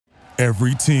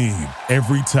Every team,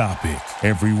 every topic,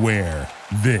 everywhere.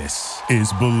 This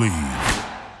is Believe.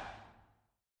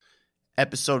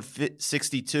 Episode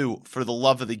 62, For the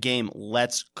Love of the Game,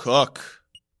 let's cook.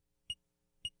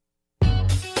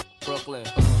 Brooklyn.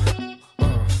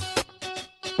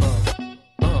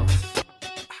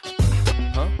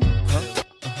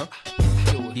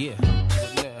 Yeah.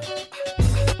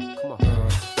 Come on.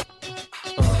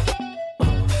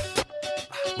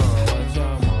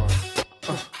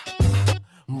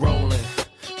 Rolling.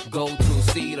 Go to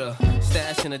Cedar.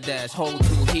 Stash in a dash. Hold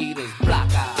two heaters. Block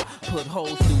eye. Put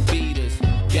holes through beaters.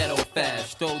 Ghetto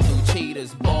fast. Throw through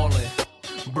cheaters. Ballin'.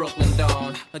 Brooklyn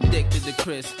Dawn. Addicted to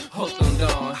Chris. Hooked on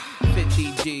Dawn.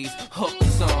 50 G's. Hook the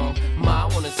song. Ma,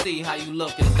 I wanna see how you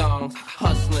look in thongs.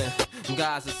 Hustling.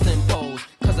 Guys are simpos.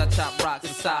 Cause I chop rocks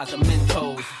the size of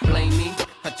Mentos. Blame me?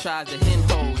 I tried to hen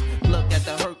hoes. Look at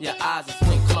the hurt. Your eyes are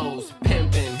swing closed.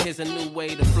 Pimpin'. Here's a new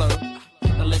way to flirt.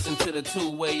 Now listen to the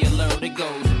two-way alert. It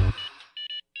goes.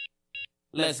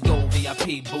 Let's go,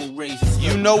 VIP, boo race.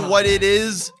 You know what it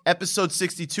is. Episode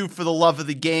 62, For the Love of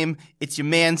the Game. It's your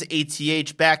man's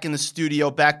ATH back in the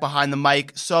studio, back behind the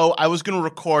mic. So I was going to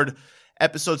record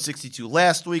episode 62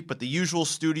 last week, but the usual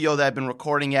studio that I've been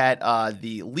recording at,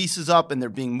 the lease is up and they're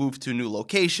being moved to a new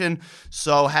location.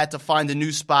 So had to find a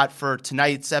new spot for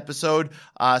tonight's episode.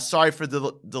 Sorry for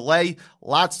the delay.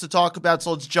 Lots to talk about,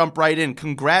 so let's jump right in.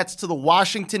 Congrats to the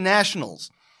Washington Nationals.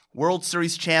 World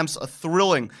Series champs, a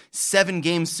thrilling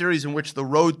 7-game series in which the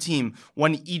road team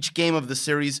won each game of the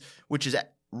series, which is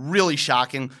really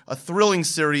shocking. A thrilling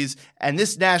series, and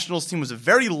this Nationals team was a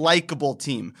very likable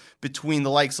team between the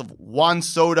likes of Juan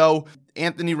Soto,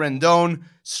 Anthony Rendon,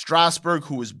 Strasburg,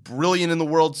 who was brilliant in the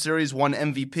World Series, won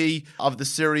MVP of the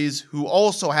series, who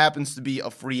also happens to be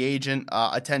a free agent,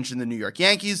 attention the New York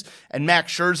Yankees, and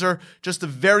Max Scherzer, just a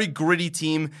very gritty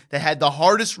team that had the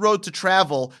hardest road to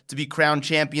travel to be crowned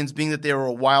champions, being that they were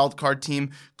a wild card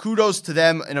team. Kudos to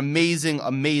them, an amazing,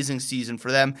 amazing season for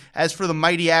them. As for the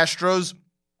mighty Astros,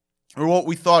 or what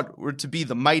we thought were to be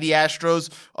the mighty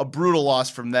Astros, a brutal loss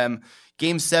from them.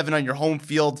 Game 7 on your home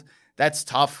field, that's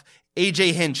tough.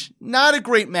 AJ Hinch, not a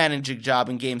great managing job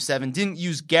in Game 7. Didn't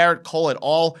use Garrett Cole at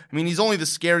all. I mean, he's only the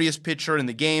scariest pitcher in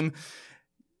the game.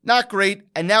 Not great.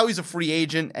 And now he's a free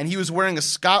agent, and he was wearing a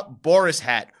Scott Boras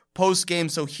hat post-game,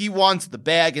 so he wants the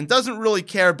bag and doesn't really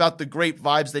care about the great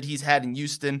vibes that he's had in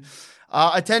Houston.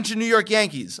 Attention, New York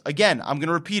Yankees. Again, I'm going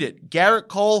to repeat it. Garrett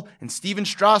Cole and Steven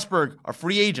Strasburg are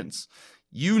free agents.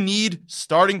 You need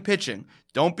starting pitching.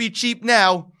 Don't be cheap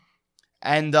now.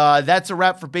 And that's a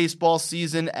wrap for baseball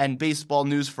season and baseball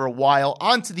news for a while.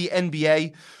 On to the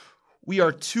NBA. We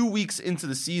are 2 weeks into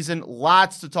the season.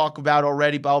 Lots to talk about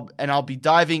already, and I'll be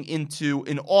diving into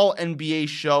an all-NBA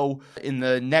show in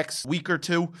the next week or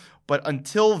two. But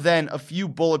until then, a few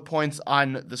bullet points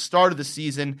on the start of the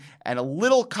season and a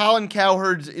little Colin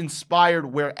Cowherd's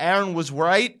inspired where Aaron was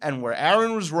right and where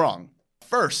Aaron was wrong.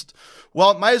 First,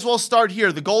 well, might as well start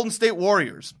here. The Golden State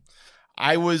Warriors.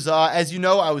 I was, as you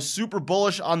know, I was super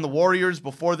bullish on the Warriors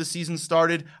before the season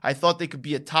started. I thought they could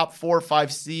be a top 4 or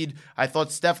 5 seed. I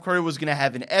thought Steph Curry was going to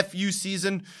have an FU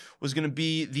season, was going to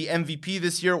be the MVP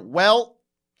this year. Well,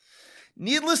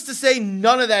 needless to say,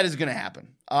 none of that is going to happen.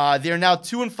 They're now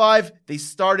 2-5. They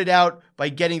started out by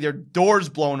getting their doors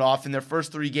blown off in their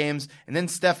first 3 games, and then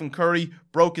Stephen Curry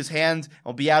broke his hand and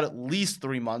will be out at least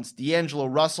 3 months. D'Angelo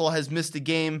Russell has missed a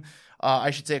game.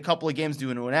 I should say a couple of games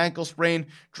due to an ankle sprain.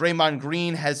 Draymond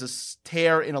Green has a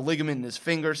tear in a ligament in his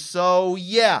finger. So,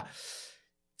 yeah,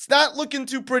 it's not looking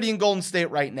too pretty in Golden State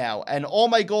right now. And all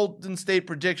my Golden State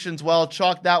predictions, well,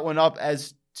 chalk that one up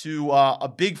as to a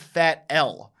big fat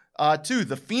L. 2,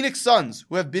 the Phoenix Suns,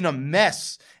 who have been a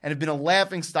mess and have been a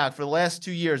laughingstock for the last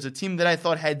 2 years, a team that I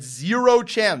thought had zero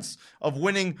chance of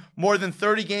winning more than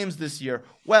 30 games this year.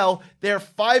 Well, they're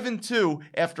 5-2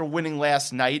 after winning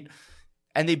last night.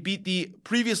 And they beat the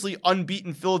previously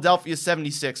unbeaten Philadelphia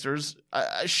 76ers.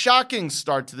 A shocking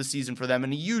start to the season for them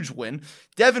and a huge win.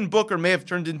 Devin Booker may have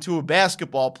turned into a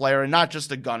basketball player and not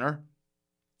just a gunner.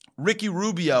 Ricky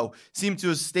Rubio seemed to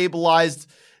have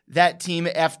stabilized that team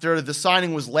after the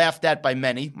signing was laughed at by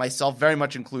many, myself very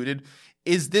much included.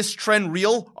 Is this trend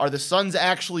real? Are the Suns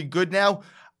actually good now?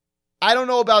 I don't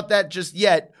know about that just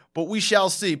yet, but we shall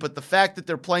see. But the fact that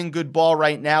they're playing good ball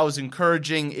right now is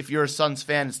encouraging if you're a Suns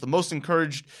fan. It's the most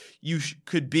encouraged you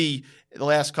could be the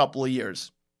last couple of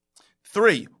years.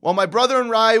 3, well, my brother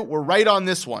and I were right on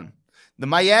this one. The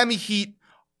Miami Heat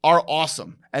are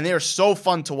awesome, and they are so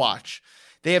fun to watch.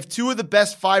 They have 2 of the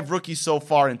best 5 rookies so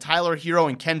far in Tyler Hero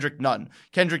and Kendrick Nunn.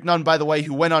 Kendrick Nunn, by the way,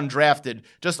 who went undrafted.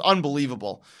 Just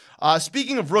unbelievable.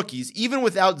 Speaking of rookies, even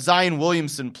without Zion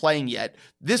Williamson playing yet,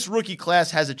 this rookie class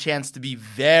has a chance to be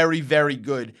very, very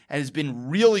good and has been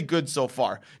really good so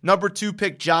far. Number 2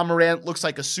 pick, Ja Morant, looks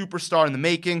like a superstar in the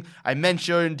making. I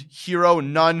mentioned Hero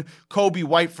Nunn, Kobe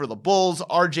White for the Bulls,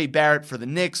 RJ Barrett for the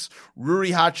Knicks,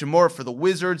 Rui Hachimura for the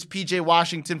Wizards, PJ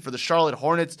Washington for the Charlotte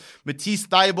Hornets, Matisse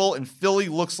Thybulle in Philly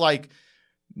looks like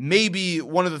maybe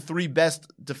one of the 3 best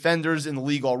defenders in the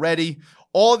league already.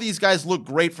 All of these guys look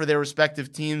great for their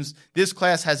respective teams. This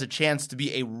class has a chance to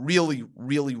be a really,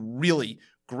 really, really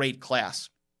great class.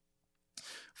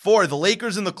 4, the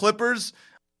Lakers and the Clippers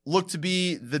look to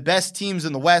be the best teams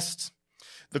in the West.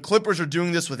 The Clippers are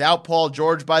doing this without Paul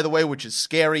George, by the way, which is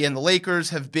scary, and the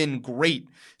Lakers have been great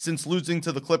since losing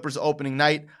to the Clippers opening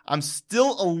night. I'm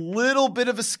still a little bit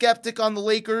of a skeptic on the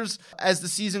Lakers as the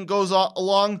season goes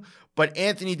along, but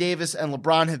Anthony Davis and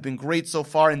LeBron have been great so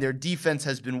far, and their defense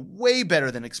has been way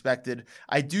better than expected.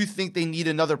 I do think they need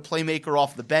another playmaker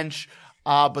off the bench,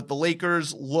 but the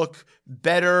Lakers look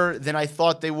better than I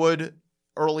thought they would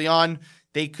early on.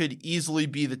 They could easily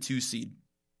be the 2 seed,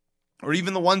 or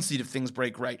even the 1 seed if things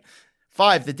break right.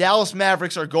 5, the Dallas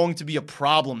Mavericks are going to be a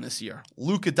problem this year.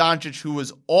 Luka Doncic, who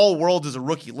was all-world as a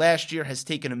rookie last year, has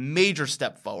taken a major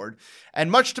step forward. And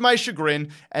much to my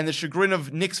chagrin, and the chagrin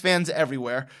of Knicks fans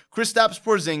everywhere, Kristaps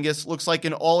Porzingis looks like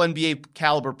an all-NBA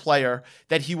caliber player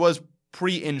that he was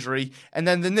pre-injury, and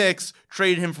then the Knicks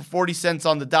traded him for 40 cents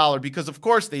on the dollar because of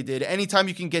course they did. Anytime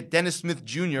you can get Dennis Smith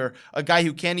Jr., a guy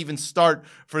who can't even start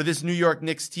for this New York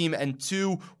Knicks team, and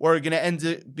 2 are going to end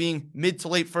up being mid to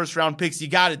late first round picks, you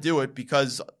got to do it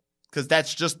because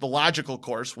that's just the logical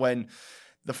course when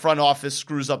the front office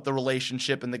screws up the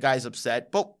relationship and the guy's upset.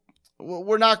 But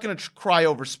we're not going to cry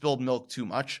over spilled milk too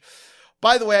much.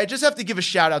 By the way, I just have to give a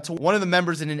shout out to one of the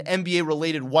members in an NBA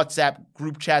related WhatsApp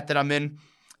group chat that I'm in.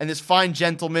 And this fine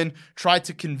gentleman tried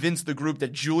to convince the group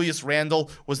that Julius Randle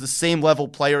was the same level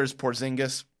player as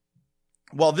Porzingis.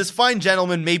 Well, this fine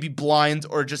gentleman may be blind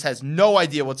or just has no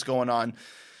idea what's going on.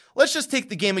 Let's just take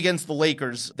the game against the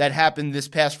Lakers that happened this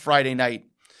past Friday night,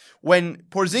 when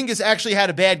Porzingis actually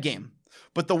had a bad game.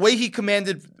 But the way he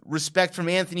commanded respect from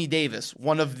Anthony Davis,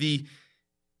 one of the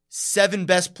 7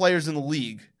 best players in the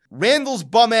league, Randall's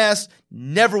bum ass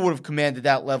never would have commanded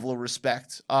that level of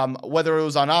respect, whether it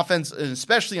was on offense and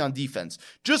especially on defense.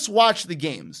 Just watch the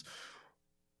games.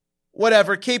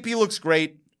 Whatever, KP looks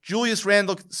great. Julius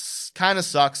Randle kind of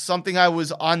sucks. Something I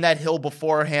was on that hill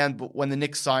beforehand, but when the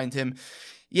Knicks signed him.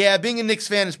 Yeah, being a Knicks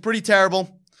fan is pretty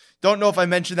terrible. Don't know if I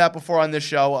mentioned that before on this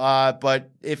show,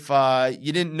 but if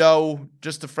you didn't know,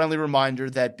 just a friendly reminder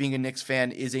that being a Knicks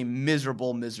fan is a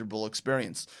miserable, miserable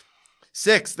experience.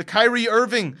 6, the Kyrie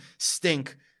Irving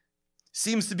stink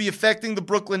seems to be affecting the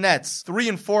Brooklyn Nets. 3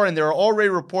 and 4, and there are already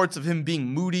reports of him being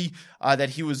moody,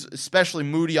 that he was especially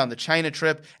moody on the China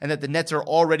trip, and that the Nets are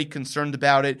already concerned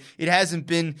about it. It hasn't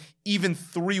been even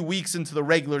 3 weeks into the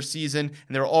regular season,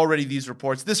 and there are already these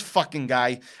reports. This fucking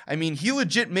guy, I mean, he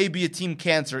legit may be a team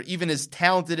cancer, even as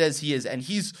talented as he is, and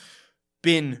he's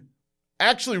been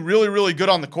actually really, really good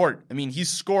on the court. I mean, he's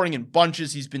scoring in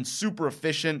bunches. He's been super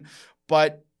efficient,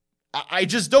 but I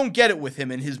just don't get it with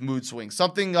him and his mood swings.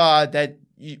 Something that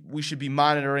we should be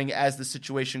monitoring as the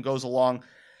situation goes along.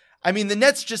 I mean, the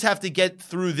Nets just have to get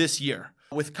through this year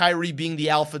with Kyrie being the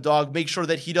alpha dog, make sure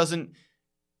that he doesn't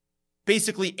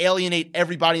basically alienate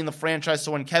everybody in the franchise.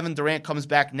 So when Kevin Durant comes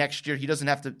back next year, he doesn't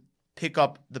have to pick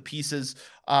up the pieces.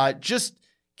 Just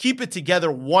keep it together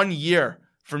 1 year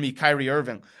for me, Kyrie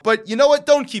Irving. But you know what?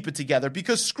 Don't keep it together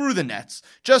because screw the Nets.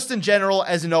 Just in general,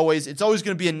 as in always, it's always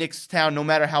going to be a Knicks town no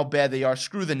matter how bad they are.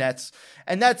 Screw the Nets.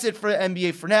 And that's it for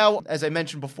NBA for now. As I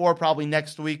mentioned before, probably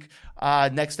next week,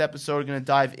 next episode, we're going to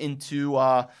dive into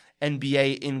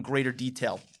NBA in greater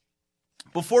detail.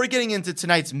 Before getting into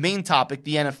tonight's main topic,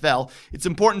 the NFL, it's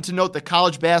important to note that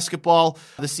college basketball,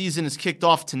 the season is kicked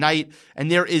off tonight, and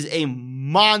there is a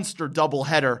monster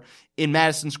doubleheader in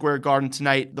Madison Square Garden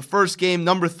tonight. The first game,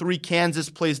 number 3 Kansas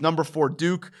plays number 4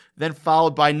 Duke, then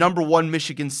followed by number 1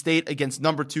 Michigan State against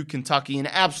number 2 Kentucky. An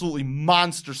absolutely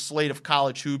monster slate of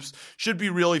college hoops. Should be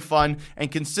really fun.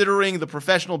 And considering the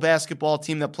professional basketball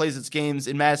team that plays its games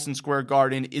in Madison Square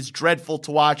Garden is dreadful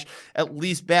to watch, at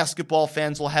least basketball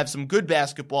fans will have some good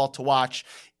basketball to watch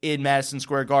in Madison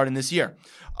Square Garden this year.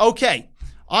 Okay,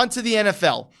 on to the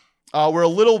NFL. We're a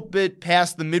little bit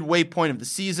past the midway point of the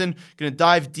season. Going to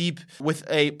dive deep with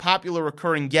a popular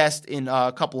recurring guest in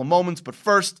a couple of moments. But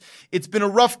first, it's been a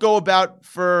rough go about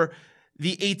for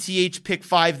the ATH Pick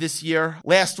 5 this year.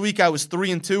 Last week, I was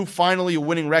 3-2, finally a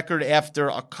winning record after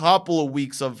a couple of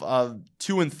weeks of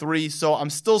 2-3. So I'm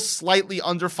still slightly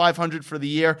under 500 for the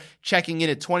year, checking in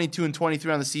at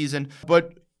 22-23 on the season.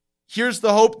 But here's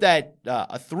the hope that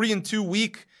a 3-2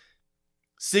 week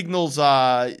signals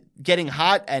getting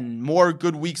hot and more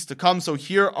good weeks to come. So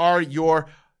here are your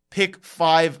pick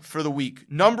 5 for the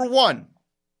week. Number 1,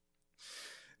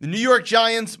 the New York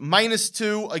Giants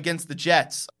 -2 against the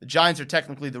Jets. The Giants are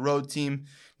technically the road team.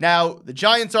 Now, the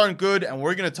Giants aren't good, and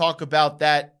we're going to talk about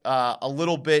that a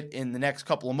little bit in the next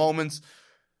couple of moments.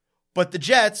 But the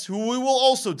Jets, who we will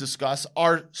also discuss,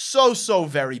 are so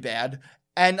very bad.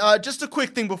 And just a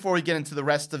quick thing before we get into the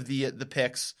rest of the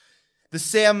picks. The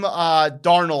Sam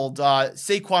Darnold,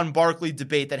 Saquon Barkley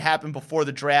debate that happened before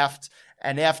the draft,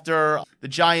 and after the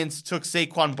Giants took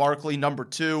Saquon Barkley, number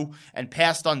 2, and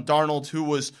passed on Darnold, who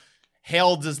was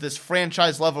hailed as this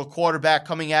franchise-level quarterback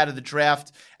coming out of the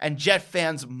draft, and Jet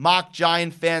fans, mock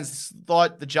Giant fans,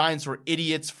 thought the Giants were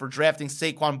idiots for drafting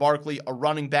Saquon Barkley, a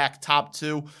running back top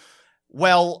 2.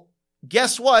 Well,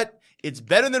 guess what? It's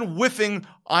better than whiffing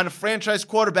on a franchise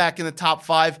quarterback in the top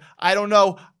 5. I don't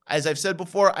know. As I've said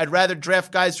before, I'd rather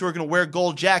draft guys who are going to wear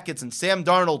gold jackets. And Sam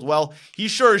Darnold, well, he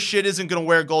sure as shit isn't going to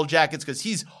wear gold jackets because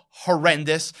he's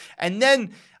horrendous. And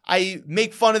then I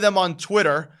make fun of them on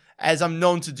Twitter, as I'm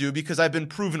known to do, because I've been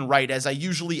proven right, as I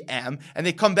usually am. And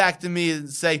they come back to me and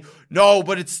say, no,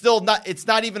 but it's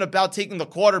not even about taking the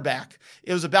quarterback.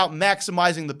 It was about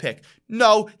maximizing the pick.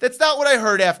 No, that's not what I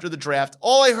heard after the draft.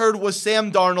 All I heard was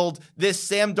Sam Darnold this,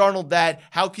 Sam Darnold that.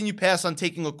 How can you pass on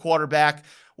taking a quarterback?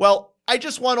 Well, I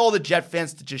just want all the Jet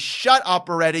fans to just shut up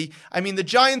already. I mean, the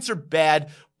Giants are bad,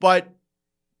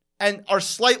 and are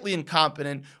slightly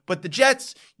incompetent, but the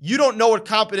Jets, you don't know what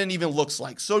competent even looks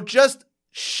like. So just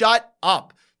shut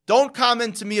up. Don't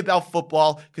comment to me about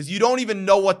football because you don't even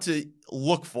know what to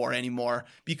look for anymore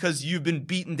because you've been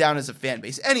beaten down as a fan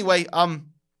base. Anyway,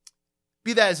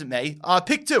 be that as it may,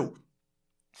 pick 2.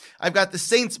 I've got the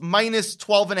Saints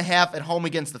 -12.5 at home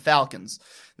against the Falcons.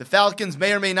 The Falcons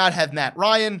may or may not have Matt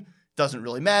Ryan. Doesn't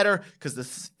really matter because the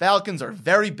Falcons are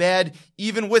very bad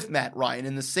even with Matt Ryan,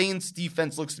 and the Saints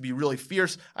defense looks to be really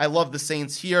fierce. I love the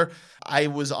Saints here. I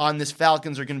was on this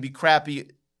Falcons are going to be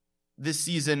crappy this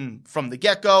season from the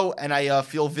get-go, and I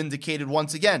feel vindicated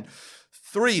once again.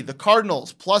 3, the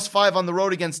Cardinals +5 on the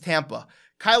road against Tampa.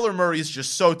 Kyler Murray is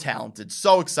just so talented,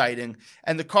 so exciting,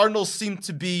 and the Cardinals seem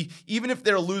to be, even if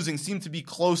they're losing, seem to be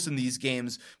close in these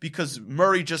games because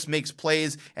Murray just makes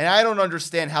plays, and I don't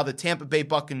understand how the Tampa Bay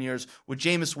Buccaneers with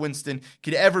Jameis Winston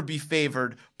could ever be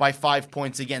favored by 5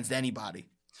 points against anybody.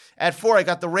 At 4, I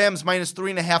got the Rams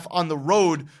 -3.5 on the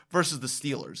road versus the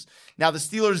Steelers. Now, the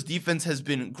Steelers' defense has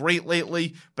been great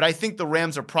lately, but I think the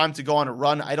Rams are primed to go on a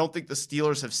run. I don't think the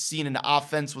Steelers have seen an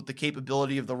offense with the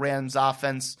capability of the Rams'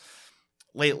 offense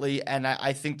lately, and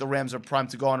I think the Rams are primed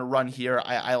to go on a run here.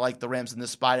 I like the Rams in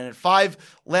this spot. And at 5,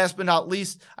 last but not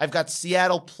least, I've got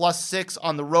Seattle +6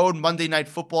 on the road, Monday Night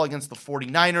Football against the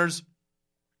 49ers.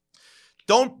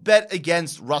 Don't bet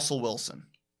against Russell Wilson.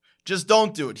 Just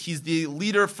don't do it. He's the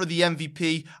leader for the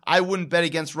MVP. I wouldn't bet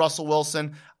against Russell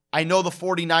Wilson. I know the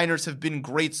 49ers have been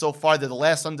great so far. They're the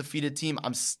last undefeated team.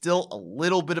 I'm still a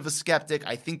little bit of a skeptic.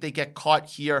 I think they get caught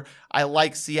here. I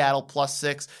like Seattle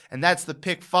 +6. And that's the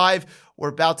pick 5. We're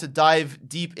about to dive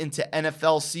deep into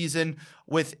NFL season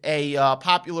with a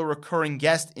popular recurring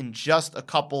guest in just a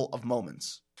couple of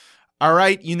moments. All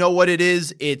right, you know what it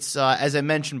is. It's, as I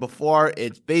mentioned before,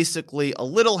 it's basically a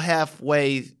little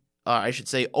halfway I should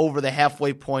say over the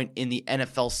halfway point in the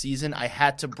NFL season. I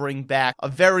had to bring back a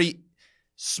very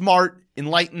smart,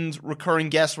 enlightened, recurring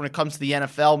guest when it comes to the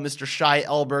NFL, Mr. Shai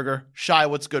Elberger. Shai,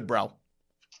 what's good, bro?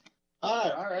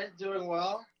 All right. Doing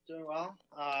well.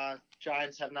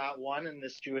 Giants have not won in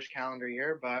this Jewish calendar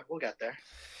year, but we'll get there.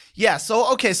 Yeah,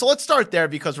 so let's start there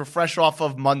because we're fresh off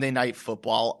of Monday Night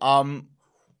Football.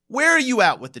 Where are you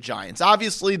at with the Giants?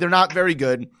 Obviously, they're not very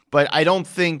good, but I don't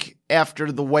think after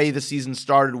the way the season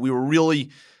started, we were really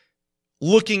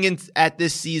looking at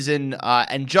this season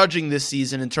and judging this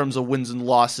season in terms of wins and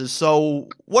losses. So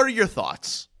what are your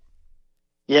thoughts?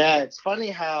 Yeah, it's funny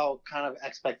how kind of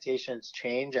expectations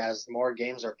change as more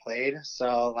games are played.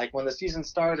 So like when the season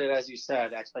started, as you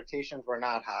said, expectations were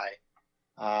not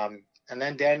high. And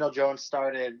then Daniel Jones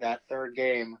started that third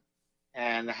game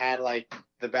and had like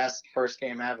the best first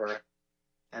game ever.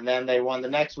 And then they won the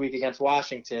next week against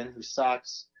Washington, who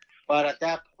sucks. But at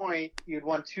that point, you'd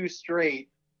won 2 straight.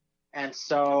 And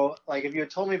so, like, if you had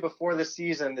told me before the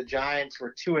season the Giants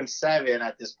were 2-7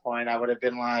 at this point, I would have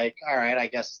been like, all right, I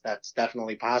guess that's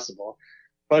definitely possible.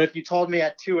 But if you told me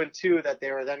at 2-2 that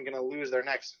they were then going to lose their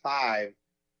next 5,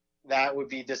 that would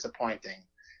be disappointing.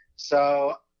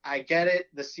 So I get it.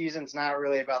 The season's not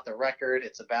really about the record.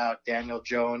 It's about Daniel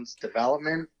Jones'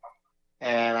 development.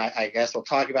 And I guess we'll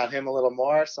talk about him a little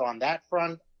more. So on that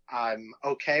front, I'm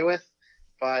okay with.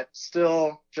 but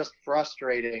still just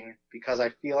frustrating because I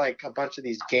feel like a bunch of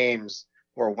these games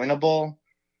were winnable.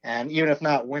 And even if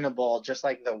not winnable, just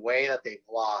like the way that they've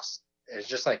lost is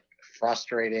just like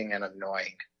frustrating and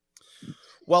annoying.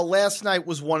 Well, last night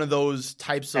was one of those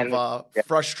types of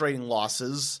frustrating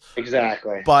losses.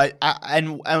 Exactly. But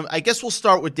I guess we'll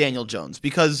start with Daniel Jones,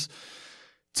 because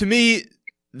to me,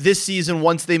 this season,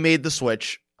 once they made the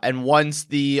switch and once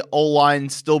the O-line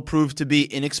still proved to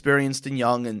be inexperienced and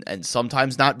young and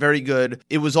sometimes not very good,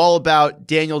 it was all about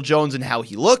Daniel Jones and how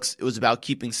he looks. It was about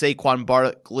keeping Saquon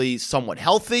Barkley somewhat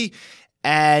healthy.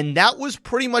 And that was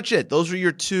pretty much it. Those were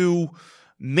your two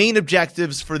main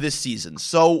objectives for this season.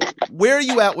 So where are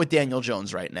you at with Daniel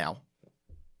Jones right now?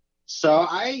 So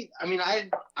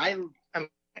I'm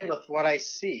with what I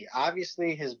see.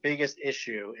 Obviously, his biggest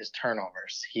issue is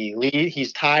turnovers.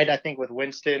 He's tied, I think, with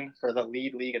Winston for the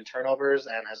league in turnovers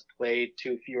and has played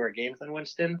 2 fewer games than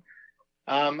Winston.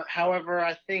 However,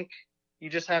 I think you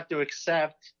just have to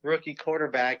accept rookie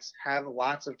quarterbacks have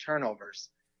lots of turnovers.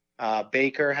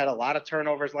 Baker had a lot of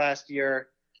turnovers last year.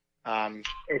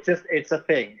 It's a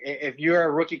thing. If you're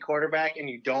a rookie quarterback and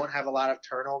you don't have a lot of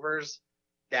turnovers,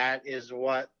 that's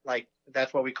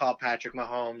what we call Patrick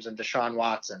Mahomes and Deshaun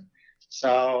Watson.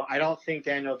 So I don't think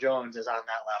Daniel Jones is on that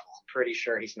level. I'm pretty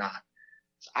sure he's not.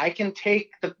 So I can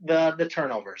take the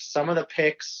turnovers. Some of the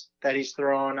picks that he's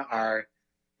thrown are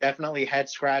definitely head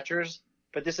scratchers,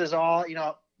 but this is all,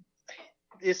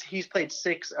 he's played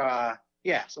 6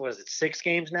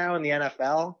 games now in the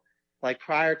NFL. Like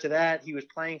prior to that, he was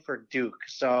playing for Duke.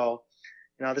 So,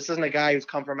 this isn't a guy who's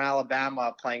come from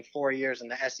Alabama playing 4 years in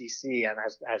the SEC and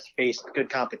has faced good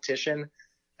competition.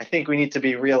 I think we need to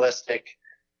be realistic.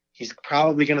 He's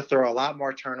probably going to throw a lot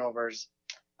more turnovers.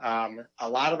 A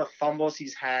lot of the fumbles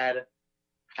he's had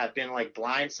have been like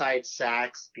blindside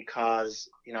sacks because,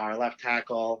 our left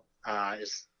tackle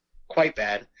is quite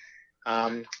bad.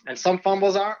 And some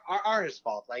fumbles are his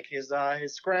fault, like his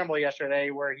scramble yesterday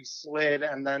where he slid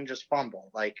and then just fumbled.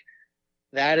 Like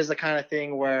that is the kind of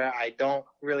thing where I don't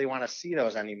really want to see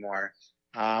those anymore.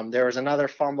 There was another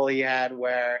fumble he had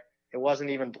where it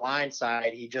wasn't even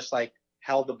blindside. He just like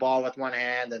held the ball with one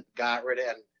hand and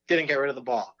didn't get rid of the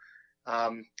ball.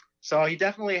 So he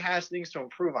definitely has things to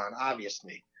improve on,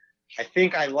 obviously. I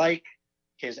think I like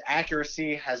his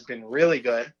accuracy has been really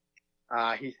good.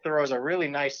 He throws a really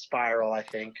nice spiral, I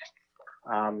think.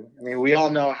 We all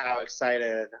know how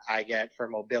excited I get for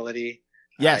mobility.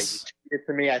 Yes. He tweeted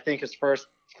to me, I think his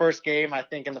first game, I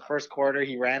think in the first quarter,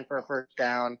 he ran for a first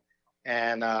down,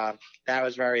 and that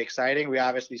was very exciting. We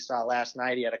obviously saw last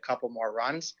night he had a couple more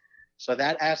runs. So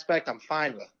that aspect I'm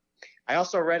fine with. I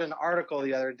also read an article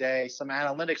the other day, some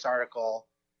analytics article,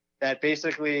 that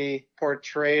basically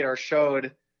portrayed or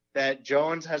showed that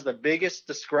Jones has the biggest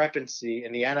discrepancy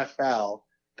in the NFL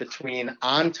between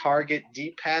on-target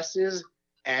deep passes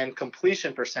and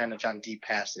completion percentage on deep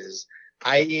passes,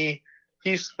 i.e.,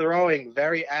 he's throwing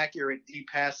very accurate deep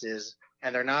passes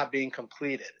and they're not being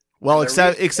completed. Well,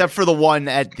 except for the one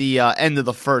at the end of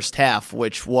the first half,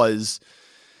 which was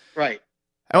right.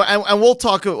 And we'll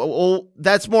talk.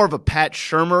 That's more of a Pat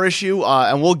Shurmur issue,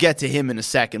 and we'll get to him in a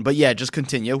second. But yeah, just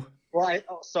continue. Well,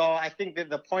 I think that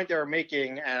the point they were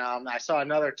making, and I saw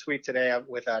another tweet today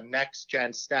with Next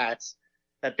Gen Stats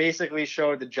that basically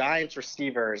showed the Giants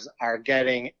receivers are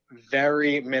getting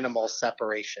very minimal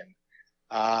separation.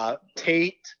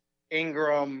 Tate,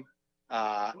 Ingram,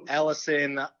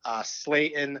 Ellison,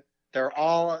 Slayton, they're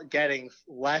all getting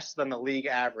less than the league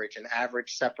average in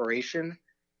average separation.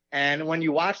 And when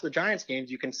you watch the Giants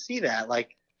games, you can see that.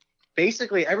 Like,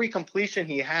 basically every completion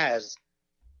he has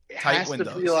to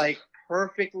be like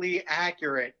perfectly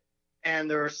accurate,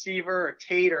 and the receiver or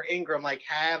Tate or Ingram like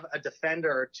have a defender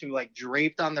or two like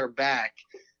draped on their back.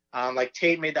 Like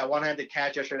Tate made that one-handed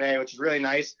catch yesterday, which is really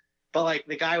nice, but like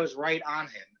the guy was right on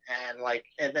him,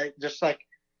 and just like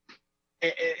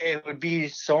it would be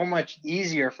so much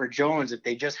easier for Jones if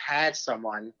they just had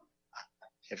someone,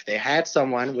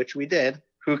 which we did,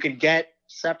 who could get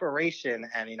separation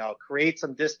and create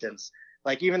some distance.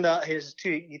 Like even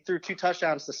he threw 2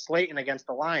 touchdowns to Slayton against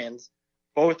the Lions,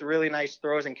 both really nice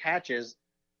throws and catches.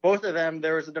 Both of them,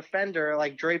 there was a defender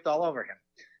like draped all over him.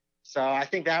 So I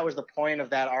think that was the point of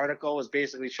that article, was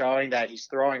basically showing that he's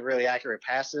throwing really accurate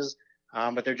passes,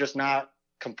 but they're just not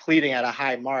completing at a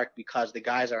high mark because the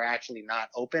guys are actually not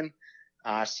open.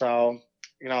 So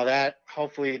that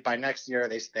hopefully by next year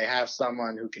they have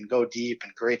someone who can go deep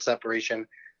and create separation.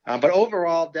 But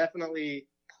overall, definitely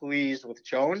pleased with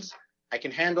Jones. I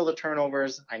can handle the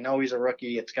turnovers. I know he's a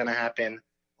rookie. It's going to happen.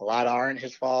 A lot aren't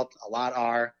his fault. A lot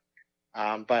are.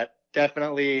 But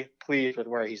definitely pleased with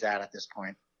where he's at this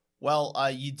point. Well,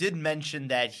 you did mention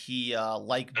that he,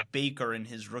 like Baker in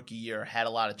his rookie year, had a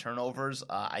lot of turnovers.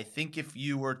 I think if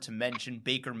you were to mention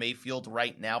Baker Mayfield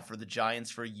right now for the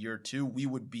Giants for year 2, we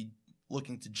would be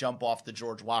looking to jump off the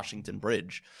George Washington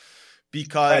Bridge.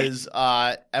 Because,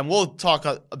 and we'll talk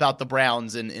about the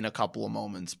Browns in a couple of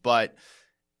moments, but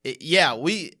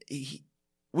we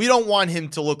don't want him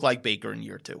to look like Baker in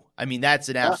year 2. I mean, that's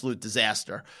an absolute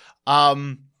disaster.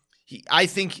 I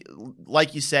think,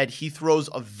 like you said, he throws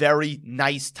a very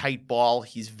nice, tight ball.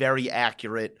 He's very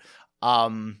accurate.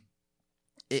 The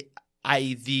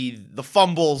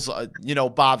fumbles,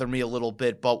 bother me a little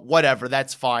bit, but whatever,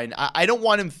 that's fine. I don't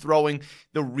want him throwing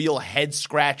the real head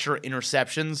scratcher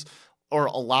interceptions, or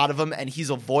a lot of them, and he's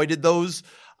avoided those.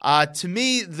 To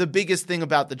me, the biggest thing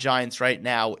about the Giants right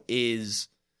now is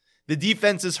the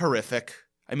defense is horrific.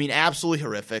 I mean, absolutely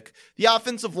horrific. The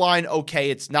offensive line,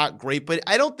 okay, it's not great, but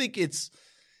I don't think it's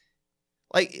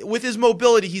like with his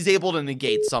mobility, he's able to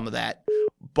negate some of that.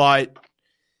 But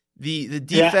the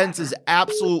defense is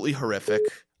absolutely horrific.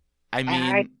 I mean,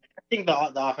 I think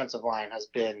the offensive line has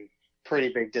been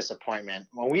pretty big disappointment.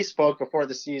 When we spoke before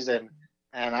the season,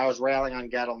 and I was railing on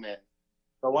Gettleman,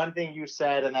 the one thing you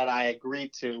said and that I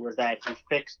agreed to was that he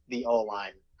fixed the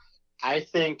O-line. I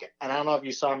think, and I don't know if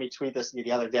you saw me tweet this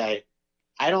the other day,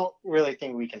 I don't really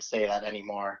think we can say that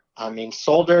anymore. I mean,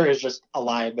 Solder is just a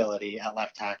liability at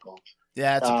left tackle.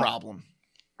 Yeah, it's a problem.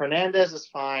 Hernandez is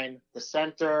fine. The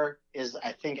center is,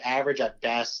 I think, average at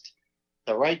best.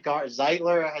 The right guard,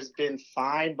 Zeitler, has been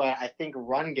fine, but I think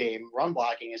run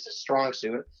blocking is his strong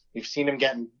suit. We've seen him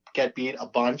get beat a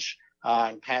bunch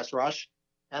in pass rush.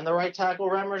 And the right tackle,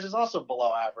 Remmers, is also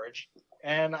below average.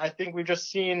 And I think we've just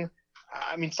seen,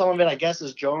 some of it, I guess,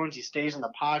 is Jones. He stays in the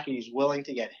pocket. He's willing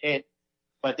to get hit.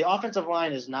 But the offensive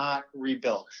line is not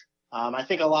rebuilt. I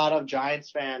think a lot of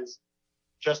Giants fans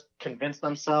just convinced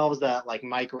themselves that, like,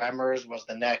 Mike Remmers was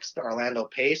the next Orlando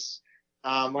Pace,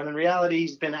 when in reality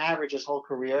he's been average his whole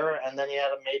career, and then he had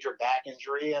a major back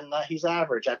injury, and he's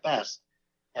average at best.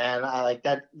 And I like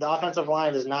that the offensive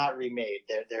line is not remade.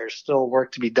 There's still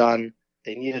work to be done.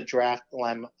 They need to draft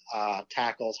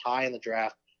tackles high in the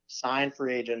draft, sign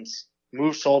free agents,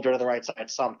 move Soldier to the right side,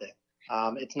 something.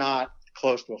 It's not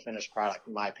close to a finished product,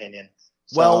 in my opinion.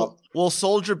 So, well, will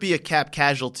Soldier be a cap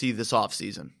casualty this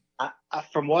offseason?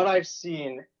 From what I've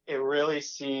seen, it really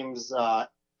seems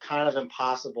kind of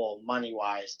impossible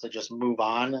money-wise to just move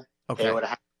on. Okay. They would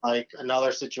have like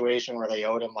another situation where they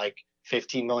owed him like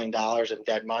 $15 million in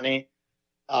dead money.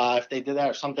 If they did that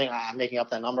or something, I'm making up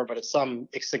that number, but it's some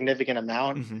significant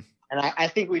amount. Mm-hmm. And I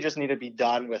think we just need to be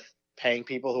done with paying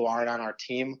people who aren't on our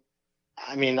team.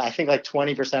 I mean, I think like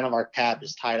 20% of our cap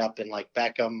is tied up in like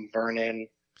Beckham, Vernon,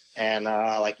 and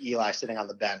like Eli sitting on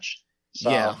the bench. So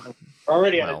yeah, we're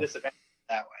already at a disadvantage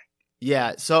that way.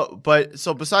 Yeah. So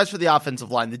besides for the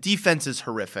offensive line, the defense is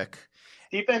horrific.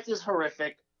 Defense is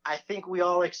horrific. I think we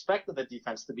all expected the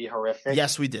defense to be horrific.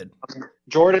 Yes, we did.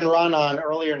 Jordan Run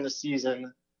earlier in the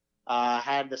season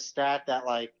had the stat that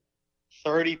like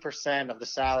 30% of the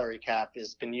salary cap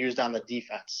has been used on the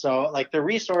defense. So like the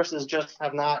resources just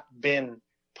have not been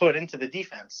put into the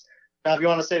defense. Now, if you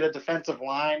want to say the defensive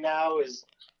line now is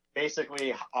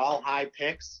basically all high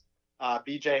picks,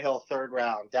 BJ Hill 3rd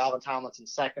round, Dalvin Tomlinson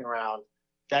 2nd round,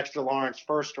 Dexter Lawrence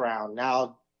 1st round.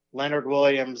 Now Leonard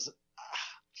Williams.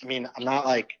 I mean, I'm not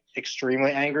like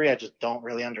extremely angry. I just don't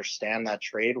really understand that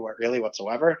trade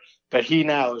whatsoever. But he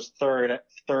now is third and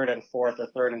 4th, or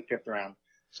 3rd and 5th round.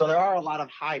 So there are a lot of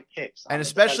high picks. And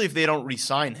especially if they don't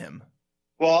re-sign him.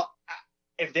 Well,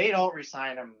 if they don't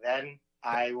re-sign him, then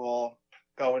I will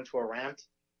go into a rant.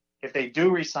 If they do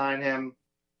re-sign him,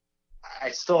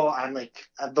 I'm like,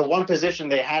 the one position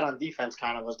they had on defense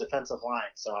kind of was defensive line.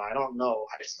 So I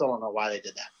still don't know why they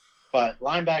did that. But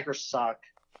linebackers suck.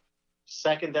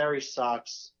 Secondary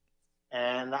sucks.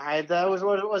 And that was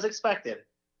what it was expected.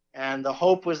 And the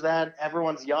hope was that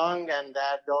everyone's young and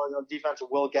that the defense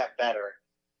will get better.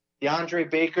 DeAndre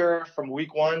Baker from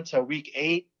week 1 to week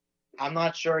 8, I'm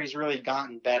not sure he's really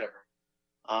gotten better.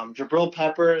 Jabril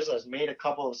Peppers has made a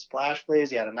couple of splash plays.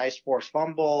 He had a nice forced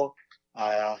fumble.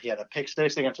 He had a pick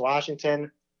six against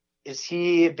Washington. Is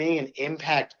he being an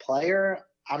impact player?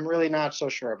 I'm really not so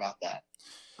sure about that.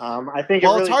 I think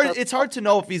it's hard to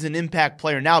know if he's an impact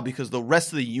player now because the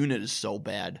rest of the unit is so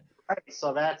bad. Right,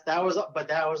 so that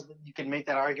was you can make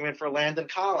that argument for Landon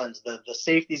Collins. The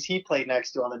safeties he played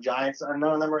next to on the Giants, none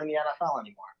of them are in the NFL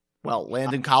anymore. Well,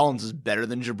 Landon Collins is better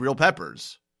than Jabril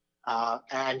Peppers.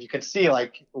 And you can see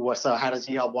so how does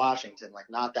he help Washington? Like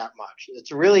not that much.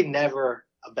 It's really never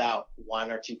about one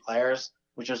or two players,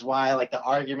 which is why like the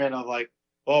argument of like,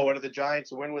 oh, what did the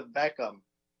Giants win with Beckham?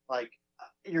 Like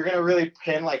you're going to really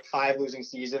pin like 5 losing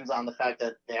seasons on the fact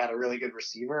that they had a really good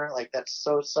receiver. Like that's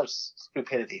such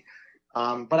stupidity.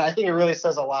 But I think it really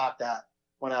says a lot that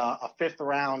when a 5th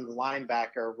round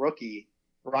linebacker rookie,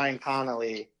 Ryan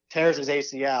Connolly, tears his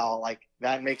ACL, like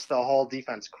that makes the whole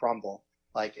defense crumble.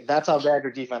 Like if that's how bad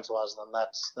your defense was, then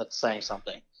that's saying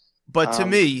something. But to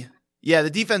me, yeah, the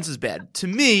defense is bad. To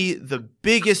me, the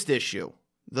biggest issue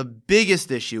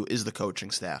is the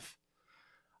coaching staff.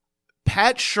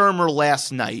 Pat Shurmur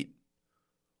last night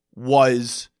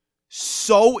was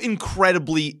so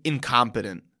incredibly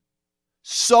incompetent.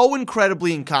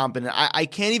 I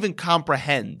can't even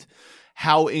comprehend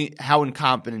how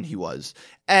incompetent he was.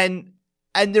 And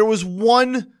there was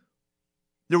one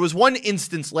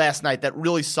instance last night that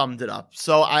really summed it up.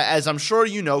 So as I'm sure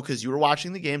you know, because you were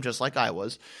watching the game just like I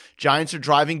was, Giants are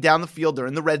driving down the field. They're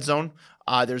in the red zone.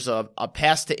 There's a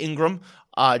pass to Ingram.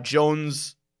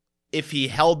 Jones, if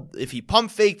he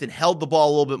pump faked and held the ball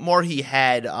a little bit more, he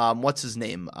had what's his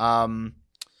name? The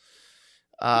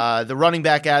running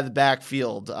back out of the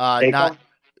backfield. Not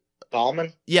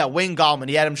Gallman? Yeah, Wayne Gallman.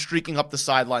 He had him streaking up the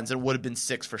sidelines and it would have been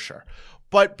 6 for sure.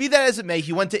 But be that as it may,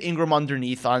 he went to Ingram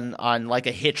underneath on like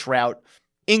a hitch route.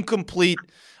 Incomplete.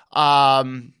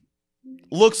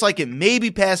 Looks like it may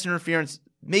be pass interference,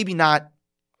 maybe not.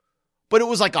 But it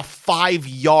was like a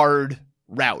 5-yard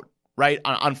route, right,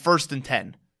 on 1st and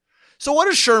 10. So what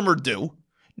does Shurmur do?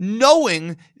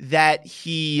 Knowing that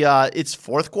it's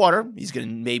 4th quarter, he's going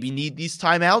to maybe need these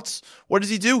timeouts. What does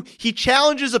he do? He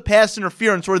challenges a pass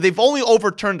interference where they've only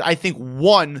overturned, I think,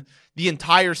 1 the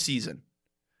entire season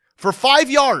for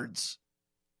 5 yards.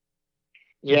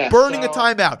 Yeah, burning a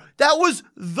timeout. That was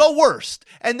the worst.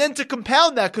 And then to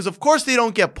compound that, because of course they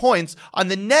don't get points, on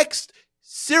the next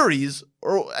series,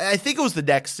 or I think it was the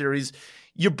next series,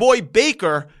 your boy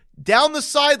Baker down the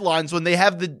sidelines when they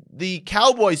have the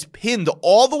Cowboys pinned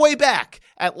all the way back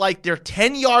at like their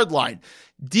 10-yard line.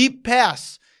 Deep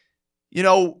pass,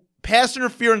 pass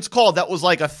interference call. That was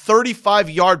like a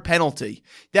 35-yard penalty.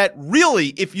 That really,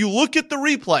 if you look at the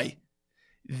replay,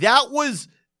 that was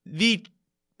the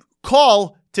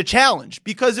call to challenge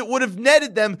because it would have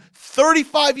netted them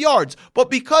 35 yards. But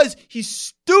because he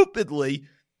stupidly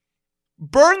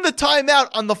burned the timeout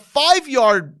on the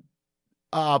 5-yard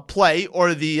play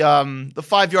or the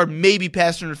 5-yard maybe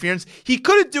pass interference, he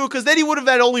couldn't do it because then he would have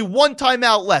had only 1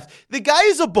 timeout left. The guy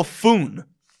is a buffoon.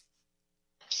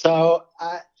 So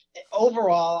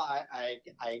overall, I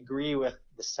agree with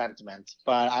the sentiment,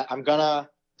 but I'm going to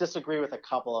disagree with a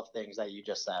couple of things that you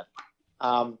just said.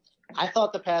 I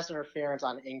thought the pass interference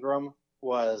on Ingram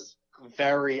was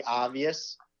very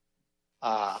obvious.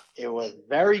 It was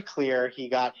very clear. He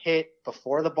got hit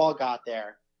before the ball got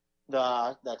there.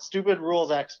 That stupid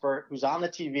rules expert who's on the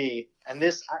TV, and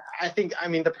this,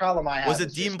 the problem I have was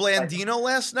it Dean Blandino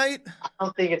last night? I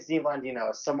don't think it's Dean Blandino.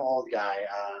 It's some old guy.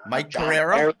 Mike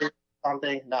Pereira?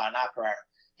 Something? No, not Pereira.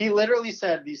 He literally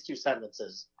said these 2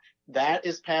 sentences. That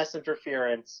is pass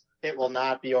interference. It will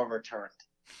not be overturned.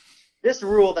 This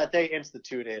rule that they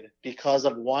instituted because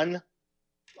of one.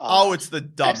 It's the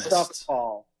dumbest.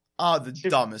 Call. The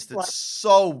dumbest. It's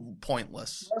so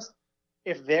pointless.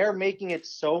 If they're making it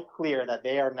so clear that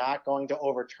they are not going to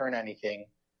overturn anything,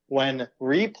 when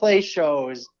replay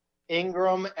shows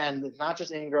Ingram, and not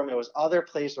just Ingram, it was other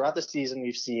plays throughout the season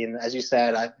we've seen, as you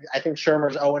said, I think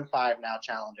Shurmur's 0-5 now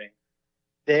challenging.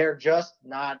 They're just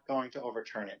not going to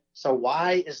overturn it. So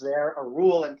why is there a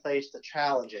rule in place to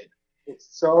challenge it? It's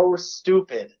so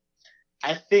stupid.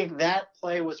 I think that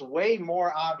play was way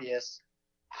more obvious.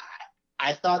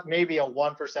 I thought maybe a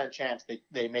 1% chance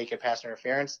they make it pass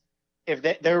interference.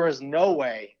 There was no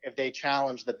way if they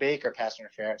challenged the Baker pass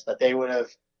interference that they would have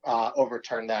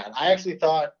overturned that. I actually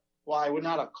thought, I would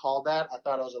not have called that. I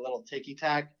thought it was a little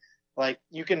ticky-tack. Like,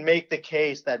 you can make the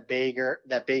case that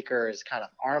Baker is kind of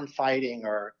arm fighting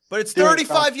But it's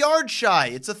 35 yards shy.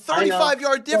 It's a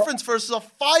 35-yard difference versus a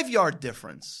 5-yard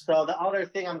difference. So the other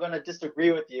thing I'm going to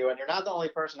disagree with you, and you're not the only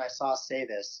person I saw say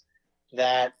this,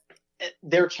 that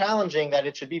they're challenging that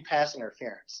it should be pass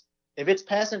interference. If it's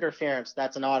pass interference,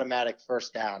 that's an automatic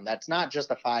first down. That's not just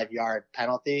a 5-yard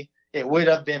penalty. It would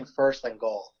have been 1st and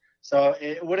goal. So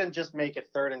it wouldn't just make it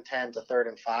 3rd and 10 to 3rd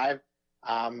and 5.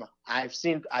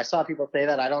 I saw people say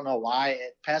that. I don't know why.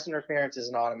 Pass interference is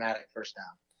an automatic first down.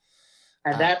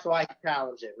 And that's why he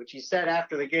challenged it, which he said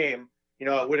after the game,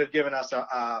 it would have given us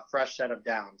a fresh set of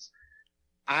downs.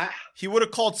 He would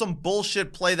have called some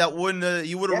bullshit play that wouldn't.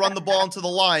 You would have run the ball into the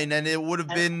line, and it would have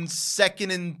been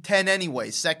 2nd and 10 anyway,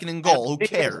 2nd and goal. Who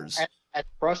cares? As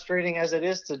frustrating as it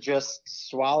is to just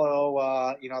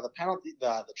swallow, the penalty,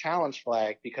 the challenge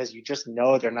flag, because you just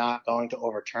know they're not going to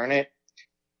overturn it.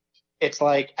 it's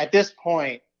like at this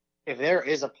point, if there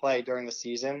is a play during the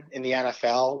season in the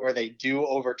NFL where they do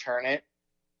overturn it,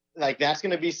 like that's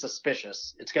going to be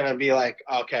suspicious. It's going to be like,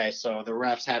 okay, so the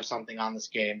refs have something on this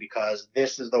game because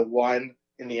this is the one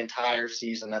in the entire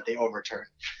season that they overturned.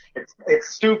 It's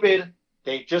stupid.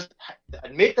 They just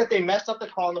admit that they messed up the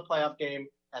call in the playoff game,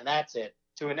 and that's it.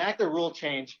 To enact a rule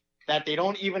change that they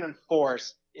don't even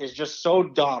enforce is just so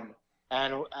dumb.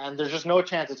 And there's just no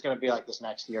chance it's going to be like this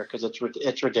next year because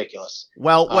it's ridiculous.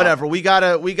 Well, whatever. We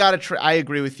gotta. I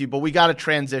agree with you, but we gotta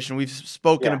transition. We've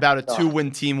spoken about a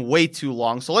 2-win team way too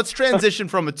long, so let's transition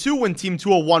from a 2-win team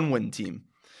to a 1-win team.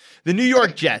 The New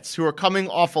York Jets, who are coming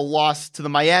off a loss to the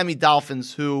Miami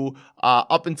Dolphins, who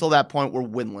up until that point were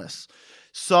winless.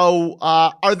 So,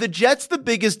 are the Jets the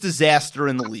biggest disaster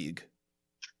in the league?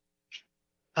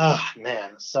 Oh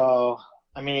man. So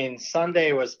I mean,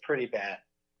 Sunday was pretty bad.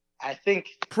 I think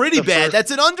pretty bad.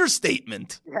 That's an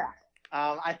understatement. Yeah.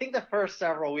 I think the first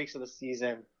several weeks of the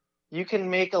season, you can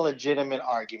make a legitimate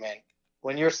argument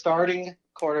when your starting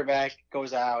quarterback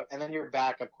goes out and then your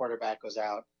backup quarterback goes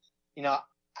out. You know,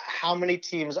 how many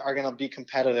teams are going to be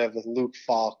competitive with Luke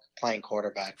Falk playing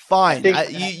quarterback? Fine.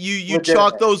 You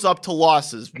chalk those up to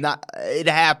losses. It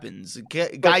happens.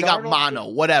 Guy got mono,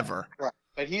 whatever. Right.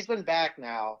 But he's been back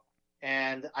now,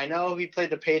 and I know he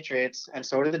played the Patriots, and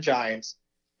so did the Giants.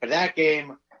 But that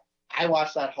game, I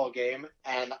watched that whole game,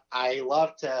 and I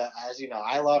love to, as you know,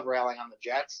 I love railing on the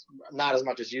Jets, not as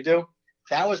much as you do.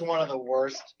 That was one of the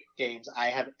worst games I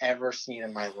have ever seen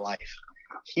in my life.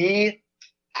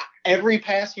 Every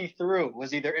pass he threw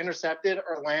was either intercepted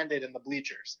or landed in the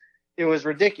bleachers. It was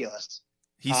ridiculous.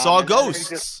 He saw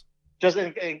ghosts. Just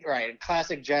in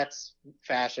classic Jets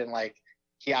fashion, like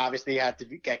he obviously had to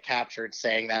get captured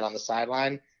saying that on the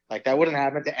sideline. Like that wouldn't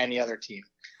happen to any other team.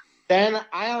 Then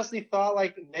I honestly thought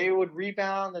like they would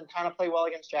rebound and kind of play well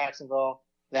against Jacksonville.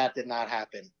 That did not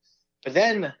happen. But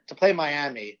then to play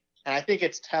Miami, and I think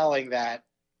it's telling that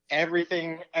every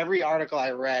article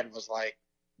I read was like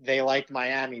they liked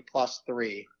Miami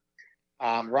 +3.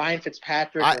 Ryan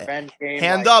Fitzpatrick revenge game.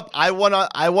 Hand up! I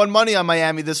won money on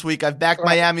Miami this week. I've backed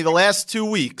Miami the last 2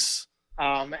 weeks.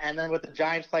 And then with the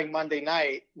Giants playing Monday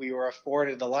night, we were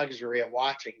afforded the luxury of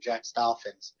watching Jets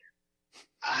Dolphins.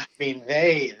 I mean,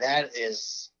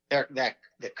 the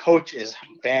coach is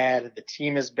bad. The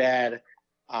team is bad.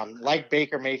 Like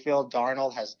Baker Mayfield,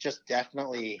 Darnold has just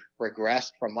definitely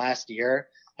regressed from last year.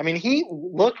 I mean, he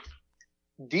looked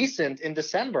decent in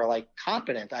December, like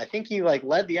competent. I think he like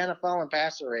led the NFL in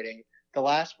passer rating the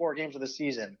last 4 games of the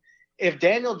season. If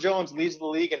Daniel Jones leads the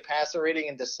league in passer rating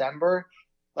in December,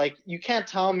 like you can't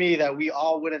tell me that we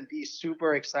all wouldn't be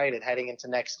super excited heading into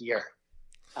next year.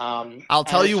 I'll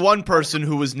tell you one person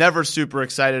who was never super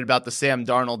excited about the Sam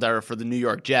Darnold era for the New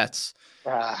York Jets.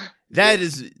 That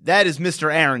is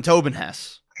Mr. Aaron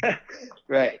Tobin-Hess.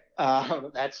 Right.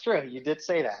 That's true. You did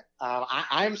say that.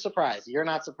 I'm surprised. You're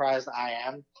not surprised. I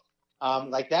am.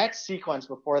 Like that sequence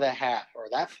before the half or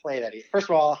that play that first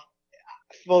of all,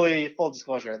 full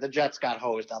disclosure, the Jets got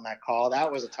hosed on that call.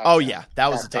 That was a touchdown. Oh yeah, that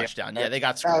was a touchdown. Yeah, they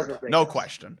got screwed. No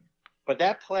question. But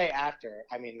that play after,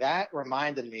 I mean, that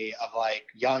reminded me of like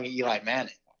young Eli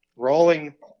Manning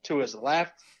rolling to his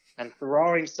left and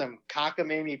throwing some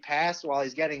cockamamie pass while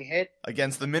he's getting hit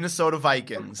against the Minnesota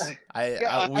Vikings.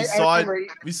 We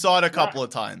saw it a couple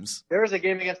of times. There was a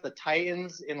game against the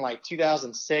Titans in like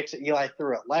 2006. Eli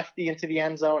threw a lefty into the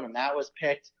end zone and that was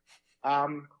picked.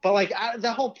 But like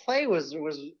the whole play was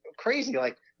crazy.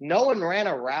 Like no one ran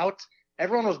a route.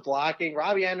 Everyone was blocking.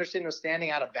 Robbie Anderson was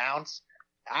standing out of bounds.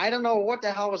 I don't know what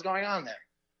the hell was going on there.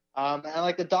 And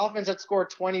like the Dolphins had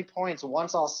scored 20 points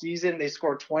once all season. They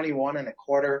scored 21 in a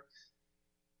quarter.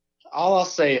 All I'll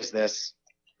say is this.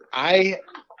 I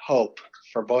hope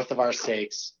for both of our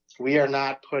sakes, we are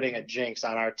not putting a jinx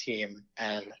on our team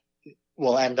and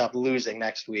we'll end up losing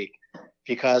next week.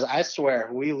 Because I swear,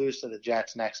 if we lose to the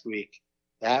Jets next week,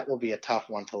 that will be a tough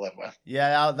one to live with.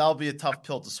 Yeah, that'll be a tough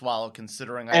pill to swallow.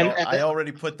 Considering I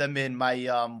already put them in my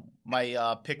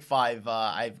pick 5.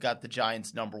 I've got the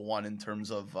Giants #1 in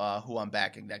terms of who I'm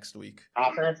backing next week.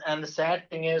 Offense, and the sad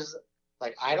thing is,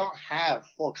 like I don't have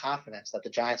full confidence that the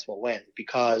Giants will win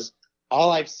because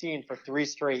all I've seen for 3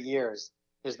 straight years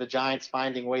is the Giants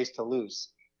finding ways to lose.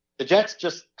 The Jets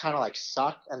just kind of like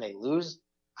suck and they lose.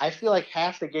 I feel like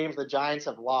half the games the Giants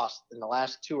have lost in the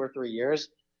last 2 or 3 years,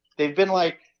 they've been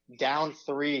like down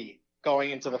 3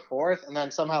 going into the 4th and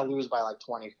then somehow lose by like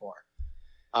 24.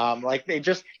 Like they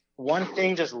just, one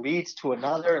thing just leads to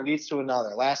another.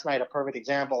 Last night, a perfect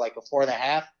example, like before the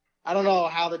half. I don't know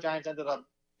how the Giants ended up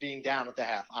being down at the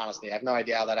half, honestly. I have no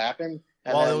idea how that happened.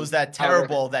 And Well, then it was that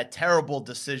terrible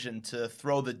decision to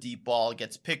throw the deep ball,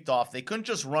 gets picked off. They couldn't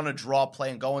just run a draw play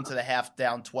and go into the half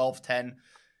down 12-10.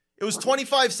 It was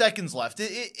 25 seconds left.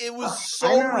 It was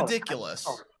so ridiculous.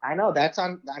 I know that's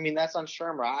on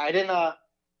Shermer.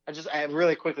 I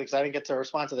really quickly, because I didn't get to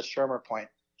respond to the Shermer point.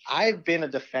 I've been a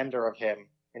defender of him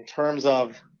in terms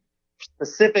of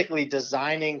specifically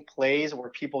designing plays where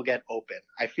people get open.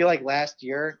 I feel like last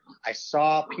year I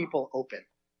saw people open.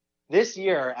 This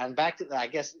year, and back to, I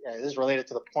guess this is related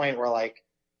to the point where like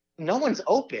no one's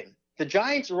open. The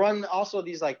Giants run also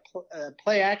these like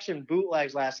play action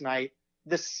bootlegs last night.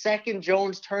 The second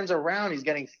Jones turns around, he's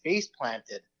getting face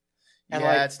planted. And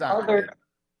it's not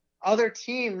other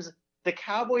teams, the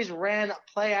Cowboys ran a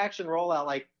play action rollout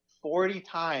like 40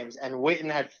 times, and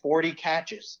Witten had 40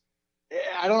 catches.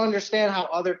 I don't understand how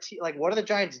other what do the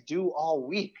Giants do all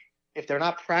week if they're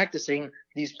not practicing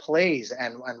these plays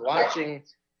and watching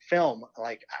film?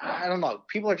 Like, I don't know.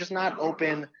 People are just not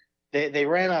open. They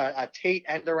ran a Tate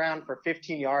end around for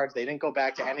 15 yards. They didn't go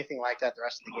back to anything like that the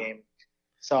rest of the game.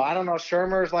 So I don't know.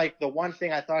 Shermer's like the one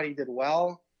thing I thought he did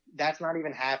well. That's not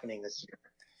even happening this year.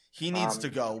 He needs to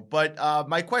go. But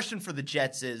my question for the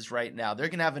Jets is right now, they're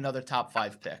going to have another top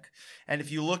 5 pick. And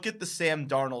if you look at the Sam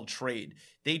Darnold trade,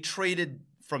 they traded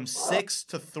from 6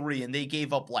 to 3, and they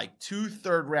gave up like 2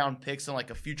 third-round picks and like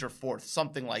a future 4th,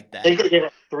 something like that. They gave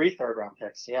up 3 third-round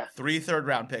picks, yeah. 3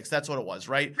 third-round picks. That's what it was,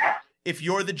 right? If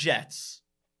you're the Jets,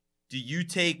 do you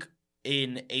take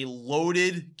in a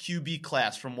loaded QB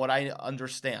class, from what I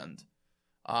understand?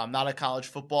 I'm not a college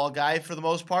football guy for the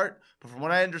most part, but from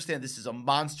what I understand, this is a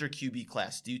monster QB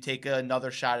class. Do you take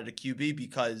another shot at a QB?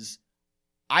 Because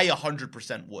I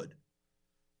 100% would.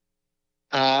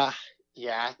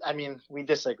 Yeah, I mean, we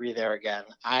disagree there again.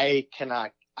 I'm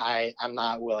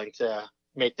not willing to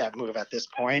make that move at this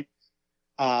point.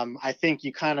 I think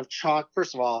you kind of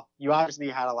first of all, you obviously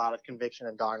had a lot of conviction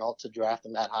in Darnold to draft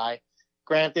him that high.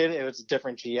 Granted, it was a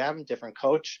different GM, different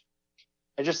coach.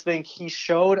 I just think he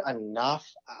showed enough.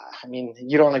 I mean,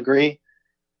 you don't agree?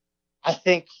 I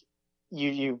think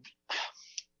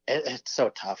it's so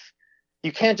tough.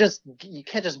 You can't just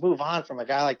move on from a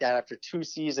guy like that after 2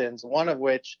 seasons, one of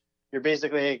which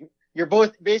you're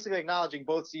both basically acknowledging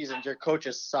both seasons your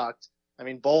coaches sucked. I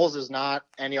mean, Bowles is not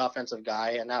any offensive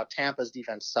guy, and now Tampa's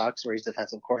defense sucks, where he's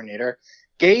defensive coordinator.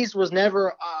 Gase was never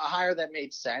a hire that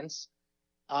made sense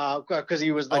because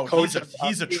he was the coach.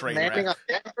 He's a train wreck.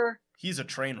 He's a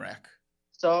train wreck.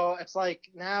 So it's like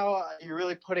now you're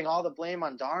really putting all the blame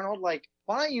on Darnold. Like,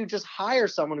 why don't you just hire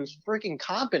someone who's freaking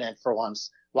competent for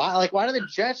once? Why do the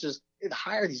Jets just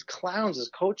hire these clowns as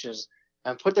coaches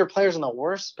and put their players in the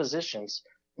worst positions?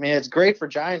 I mean, it's great for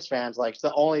Giants fans. Like, it's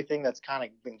the only thing that's kind of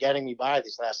been getting me by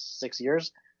these last 6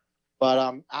 years.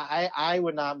 But I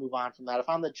would not move on from that. If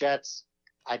I'm the Jets,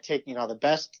 I'd take, the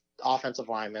best offensive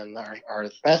lineman or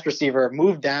the best receiver,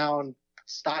 move down,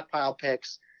 stockpile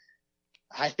picks.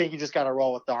 I think you just got to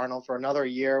roll with Darnold for another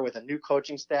year with a new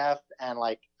coaching staff. And,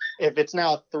 like, if it's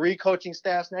now 3 coaching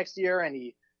staffs next year and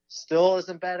he still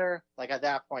isn't better, like, at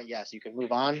that point, yes, you can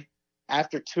move on.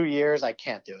 After 2 years, I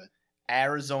can't do it.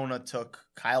 Arizona took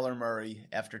Kyler Murray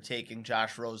after taking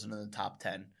Josh Rosen in the top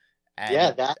 10.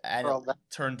 And, it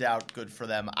turned out good for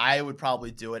them. I would probably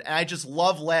do it. And I just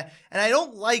love and I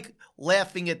don't like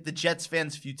laughing at the Jets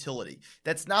fans' futility.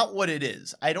 That's not what it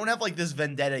is. I don't have like this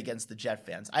vendetta against the Jet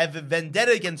fans. I have a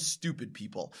vendetta against stupid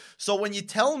people. So when you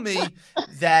tell me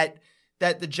that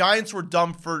the Giants were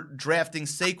dumb for drafting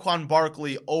Saquon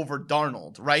Barkley over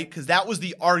Darnold, right? Because that was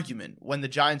the argument when the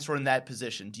Giants were in that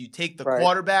position. Do you take the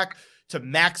quarterback to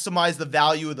maximize the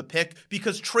value of the pick?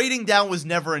 Because trading down was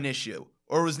never an issue.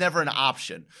 Or was never an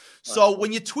option. So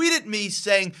when you tweet at me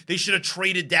saying they should have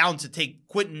traded down to take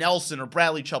Quentin Nelson or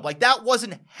Bradley Chubb, like that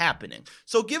wasn't happening.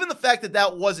 So given the fact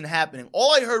that wasn't happening,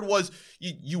 all I heard was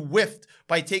you whiffed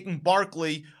by taking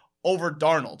Barkley over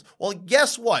Darnold. Well,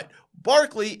 guess what?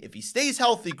 Barkley, if he stays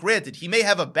healthy, granted, he may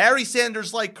have a Barry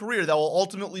Sanders-like career that will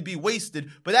ultimately be wasted,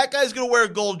 but that guy's going to wear a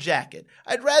gold jacket.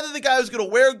 I'd rather the guy who's going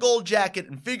to wear a gold jacket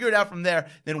and figure it out from there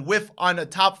than whiff on a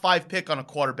top 5 pick on a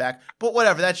quarterback. But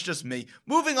whatever, that's just me.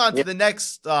 Moving on to the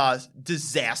next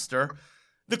disaster,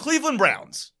 the Cleveland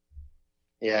Browns.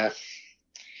 Yeah.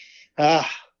 The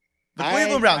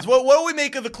Cleveland Browns. What do we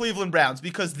make of the Cleveland Browns?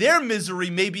 Because their misery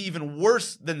may be even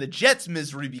worse than the Jets'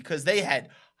 misery because they had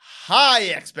high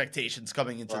expectations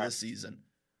coming into this season.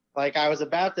 Like I was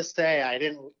about to say,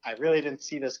 I really didn't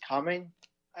see this coming,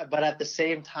 but at the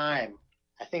same time,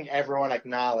 I think everyone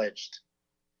acknowledged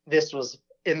this was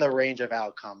in the range of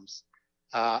outcomes.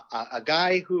 A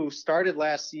guy who started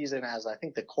last season as, I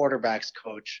think, the quarterback's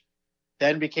coach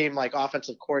then became like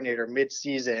offensive coordinator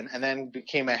mid-season, and then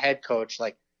became a head coach.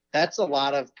 Like, that's a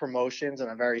lot of promotions in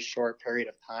a very short period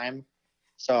of time.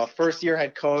 So first year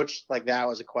head coach, like, that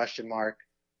was a question mark.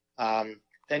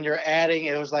 Then you're adding,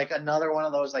 it was like another one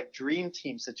of those like dream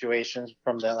team situations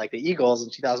from the Eagles in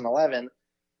 2011,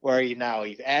 where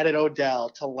you've added Odell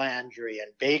to Landry,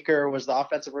 and Baker was the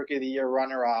offensive rookie of the year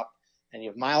runner-up, and you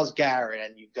have Myles Garrett,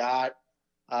 and you've got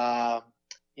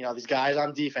these guys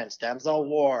on defense, Denzel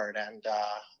Ward, and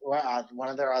one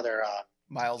of their other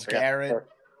Myles Garrett,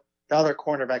 the other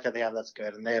cornerback that they have that's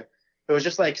good. And it was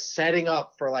just like setting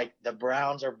up for like the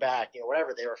Browns are back,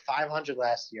 whatever. They were 500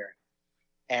 last year,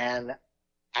 and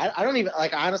I don't even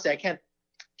honestly I can't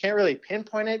really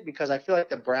pinpoint it, because I feel like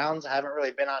the Browns haven't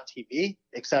really been on TV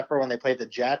except for when they played the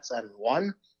Jets and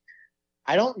won.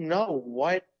 I don't know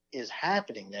what is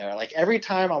happening there. Like, every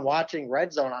time I'm watching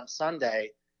Red Zone on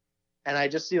Sunday, and I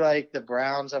just see like the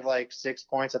Browns have like 6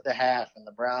 points at the half, and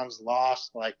the Browns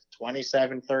lost like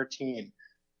 27-13.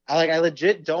 I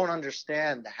legit don't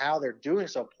understand how they're doing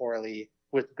so poorly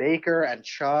with Baker and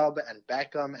Chubb and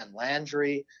Beckham and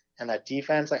Landry and that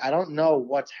defense. Like, I don't know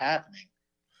what's happening.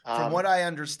 From what I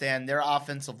understand, their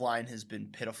offensive line has been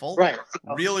pitiful. Right.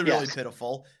 Really Yes.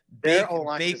 pitiful. Their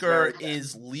O-line Baker is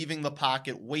is leaving the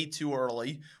pocket way too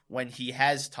early when he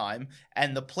has time,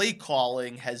 and the play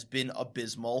calling has been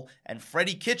abysmal, and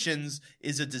Freddie Kitchens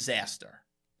is a disaster.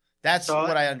 That's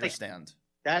what I understand.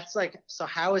 So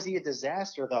how is he a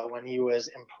disaster, though, when he was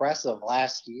impressive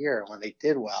last year when they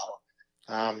did well?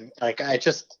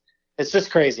 It's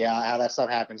just crazy how that stuff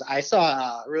happens. I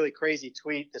saw a really crazy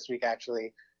tweet this week,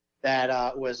 actually,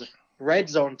 that was red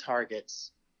zone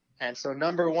targets. And so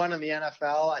number one in the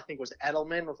NFL, I think, was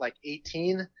Edelman with like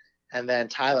 18. And then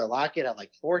Tyler Lockett at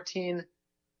like 14.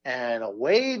 And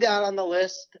way down on the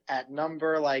list at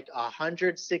number like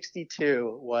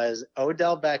 162 was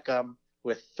Odell Beckham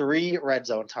with 3 red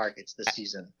zone targets this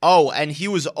season. Oh, and he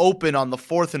was open on the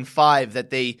 4th and 5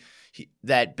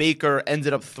 that Baker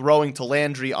ended up throwing to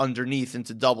Landry underneath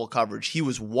into double coverage. He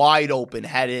was wide open,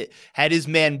 had his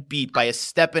man beat by a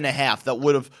step and a half that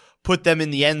would have put them in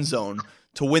the end zone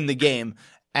to win the game,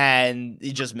 and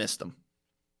he just missed him.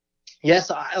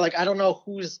 Yes, I don't know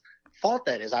whose fault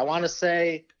that is. I want to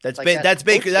say that's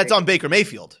Baker. That's on Baker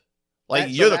Mayfield.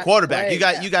 You're the quarterback.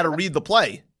 You got to read the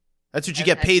play. That's what you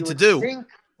get paid to do.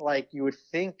 You would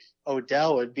think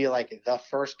Odell would be like the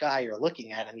first guy you're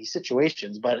looking at in these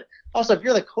situations, but also if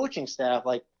you're the coaching staff,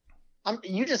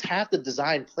 you just have to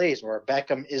design plays where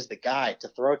Beckham is the guy to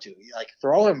throw to.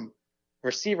 Throw him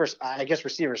receivers. I guess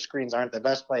receiver screens aren't the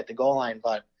best play at the goal line,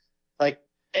 but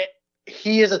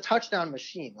he is a touchdown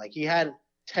machine. He had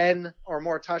 10 or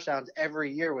more touchdowns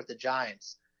every year with the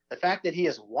Giants. The fact that he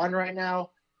has 1 right now,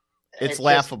 it's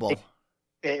laughable.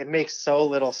 It makes so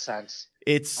little sense.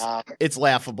 It's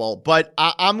laughable, but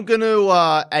I'm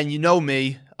gonna and you know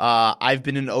me, I've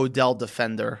been an Odell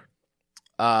defender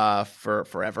for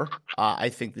forever. I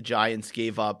think the Giants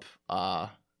gave up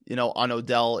on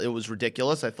Odell. It was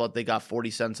ridiculous. I thought they got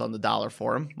 40 cents on the dollar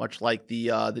for him, much like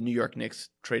the New York Knicks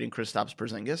trading Kristaps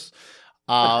Porzingis.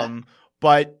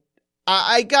 But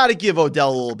I got to give Odell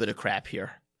a little bit of crap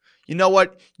here. You know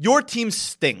what? Your team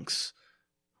stinks.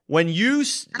 When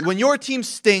your team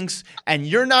stinks and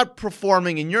you're not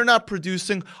performing and you're not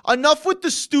producing, enough with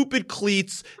the stupid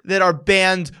cleats that are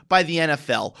banned by the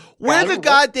NFL. Wear the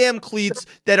goddamn cleats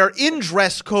that are in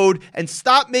dress code and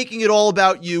stop making it all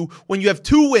about you when you have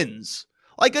 2 wins.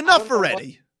 Enough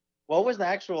already. What was the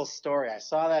actual story? I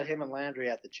saw that him and Landry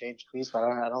had to change cleats, but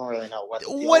I don't really know what.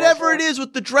 Whatever it is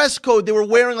with the dress code, they were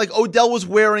wearing Odell was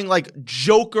wearing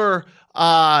Joker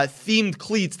themed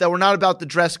cleats that were not about the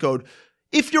dress code.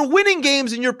 If you're winning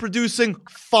games and you're producing,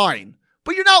 fine.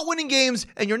 But you're not winning games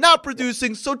and you're not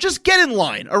producing, so just get in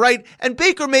line, all right? And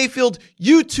Baker Mayfield,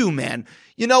 you too, man.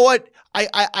 You know what?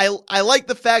 I like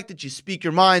the fact that you speak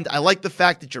your mind. I like the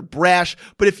fact that you're brash.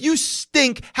 But if you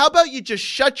stink, how about you just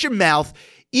shut your mouth,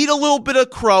 eat a little bit of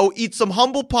crow, eat some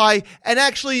humble pie, and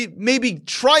actually maybe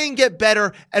try and get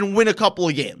better and win a couple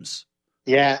of games?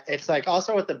 Yeah, it's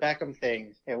also with the Beckham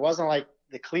thing, it wasn't like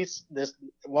the cleats, this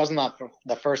wasn't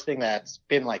the first thing that's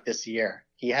been like this year.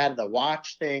 He had the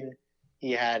watch thing.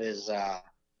 He had his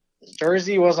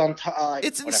jersey was on top.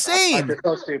 It's insane. It's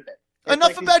so stupid.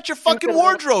 Enough about your fucking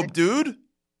wardrobe, dude.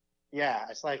 Yeah,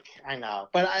 it's I know.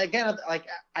 But again,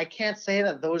 I can't say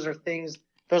that those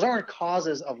those aren't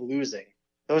causes of losing.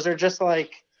 Those are just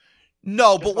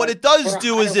No, but what it does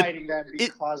do is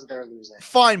because they're losing.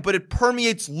 Fine, but it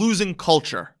permeates losing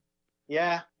culture.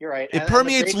 Yeah, you're right. It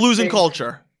permeates losing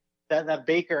culture. that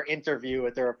Baker interview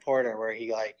with the reporter where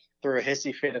he like threw a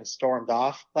hissy fit and stormed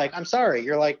off. Like, I'm sorry,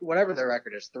 you're like whatever the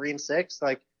record is, 3-6.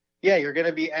 Like, yeah, you're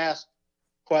gonna be asked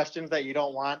questions that you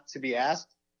don't want to be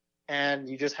asked, and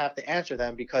you just have to answer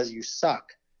them because you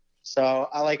suck. So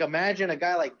I like imagine a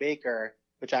guy like Baker,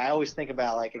 which I always think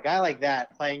about, like a guy like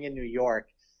that playing in New York,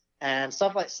 and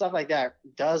stuff like that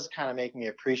does kind of make me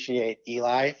appreciate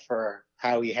Eli for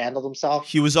how he handled himself.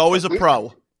 He was always a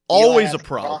pro. Always a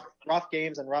pro. Rough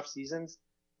games and rough seasons.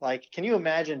 Like, can you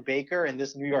imagine Baker in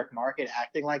this New York market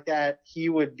acting like that? It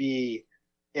would be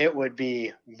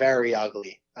very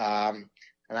ugly. And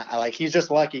I like, he's just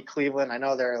lucky Cleveland. I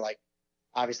know they're like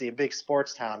obviously a big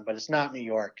sports town, but it's not New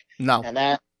York. No. And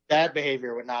that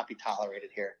behavior would not be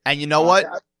tolerated here. And you know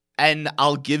what? And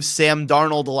I'll give Sam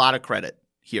Darnold a lot of credit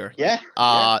here. Yeah.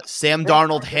 Sam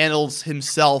Darnold handles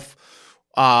himself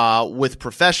with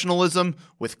professionalism,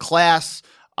 with class.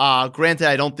 Granted,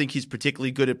 I don't think he's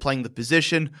particularly good at playing the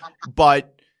position,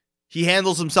 but he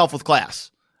handles himself with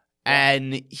class.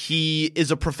 And he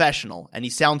is a professional, and he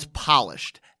sounds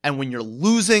polished. And when you're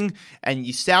losing and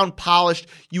you sound polished,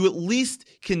 you at least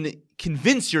can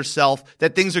convince yourself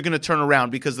that things are going to turn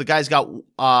around because the guy's got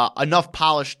enough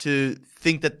polish to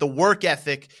think that the work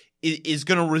ethic is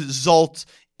going to result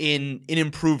in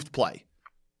improved play.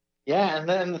 Yeah, and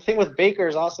then the thing with Baker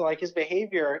is also like his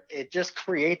behavior, it just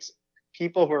creates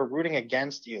people who are rooting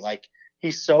against you. Like,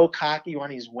 he's so cocky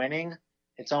when he's winning.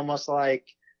 It's almost like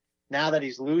now that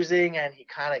he's losing and he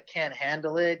kind of can't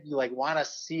handle it, you like want to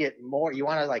see it more. You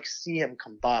want to like see him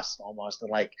combust almost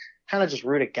and like kind of just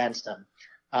root against him.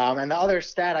 And the other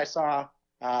stat I saw,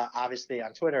 obviously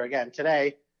on Twitter again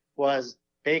today, was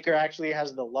Baker actually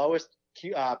has the lowest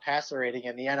passer rating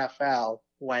in the NFL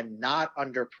when not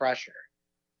under pressure,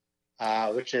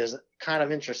 which is kind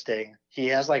of interesting. He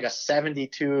has like a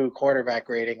 72 quarterback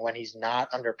rating when he's not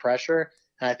under pressure.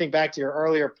 And I think back to your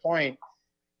earlier point,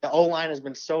 the O-line has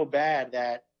been so bad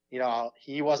that, you know,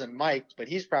 he wasn't mic'd, but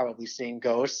he's probably seeing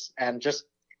ghosts and just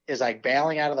is like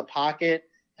bailing out of the pocket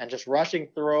and just rushing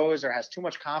throws or has too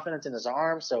much confidence in his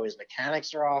arm, so his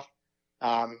mechanics are off.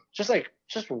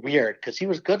 Just weird because he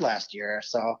was good last year.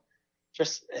 So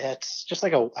it's just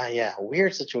like a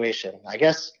weird situation. I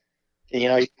guess, you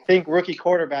know, you think rookie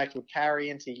quarterbacks would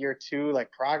carry into year two,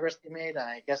 like progress they made. And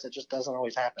I guess it just doesn't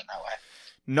always happen that way.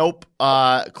 Nope.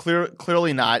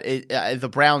 Clearly not. The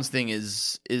Browns thing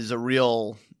is a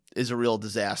real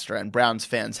disaster, and Browns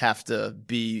fans have to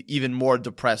be even more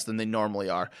depressed than they normally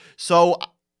are. So,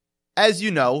 as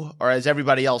you know, or as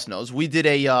everybody else knows, we did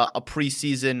a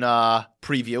preseason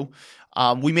preview.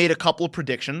 We made a couple of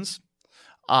predictions.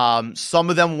 Some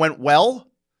of them went well.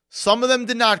 Some of them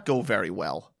did not go very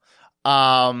well.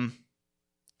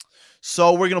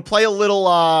 So we're going to play a little,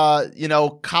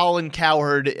 Colin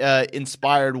Cowherd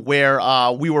inspired where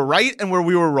we were right and where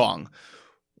we were wrong.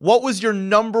 What was your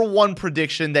number one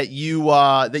prediction that you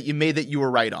made that you were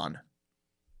right on?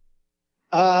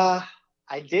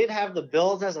 I did have the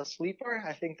Bills as a sleeper.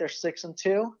 I think they're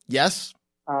 6-2. Yes.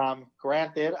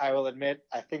 Granted, I will admit,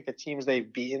 I think the teams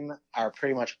they've beaten are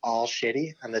pretty much all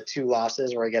shitty, and the 2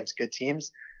 losses were against good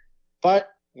teams. But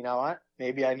you know what?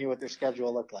 Maybe I knew what their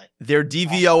schedule looked like. Their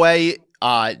DVOA,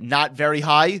 not very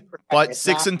high, but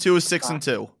 6-2 is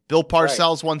 6-2. Bill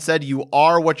Parcells once said, "You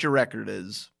are what your record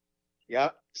is."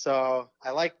 Yep. So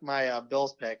I like my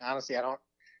Bills pick. Honestly,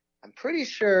 I'm pretty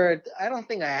sure. I don't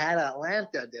think I had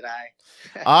Atlanta, did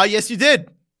I? Yes, you did.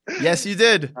 Yes, you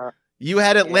did. You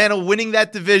had Atlanta winning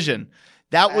that division.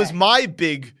 That was my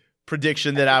big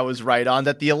prediction that I was right on,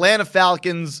 that the Atlanta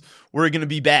Falcons were going to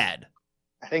be bad.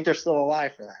 I think they're still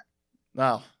alive for that.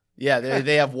 Oh, yeah,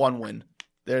 they have one win.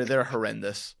 They're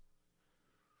horrendous.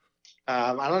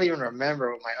 I don't even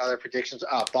remember what my other predictions.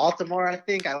 Baltimore, I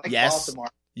think. I like Baltimore.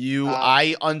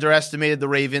 I underestimated the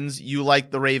Ravens. You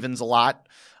like the Ravens a lot.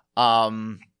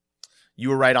 You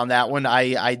were right on that one.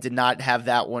 I did not have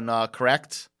that one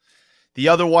correct. The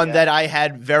other one that I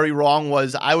had very wrong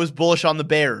was I was bullish on the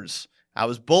Bears. I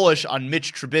was bullish on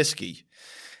Mitch Trubisky.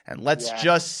 And let's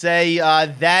just say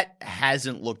that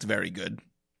hasn't looked very good.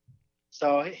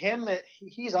 So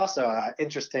he's also an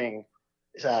interesting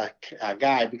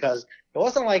guy because it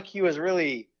wasn't like he was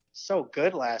really so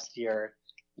good last year.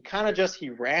 He kind of he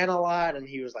ran a lot and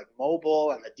he was like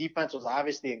mobile and the defense was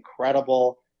obviously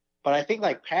incredible. But I think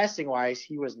like passing wise,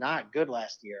 he was not good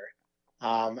last year.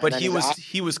 But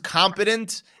he was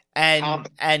competent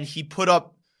and he put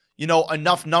up,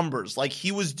 enough numbers. Like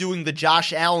he was doing the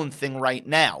Josh Allen thing right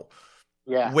now.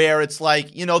 Yeah. Where it's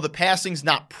like, the passing's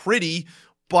not pretty,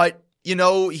 but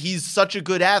he's such a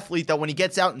good athlete that when he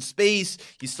gets out in space,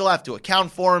 you still have to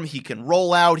account for him. He can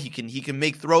roll out. He can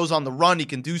make throws on the run. He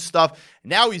can do stuff.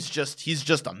 Now he's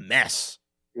just a mess.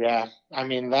 Yeah. I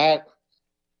mean, God,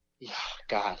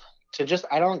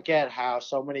 I don't get how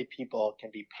so many people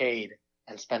can be paid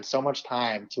and spend so much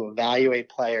time to evaluate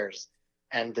players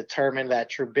and determine that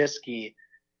Trubisky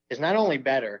is not only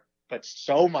better, but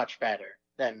so much better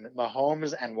than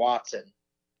Mahomes and Watson,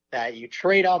 that you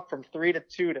trade up from 3 to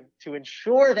 2 to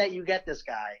ensure that you get this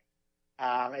guy.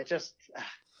 It's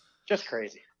just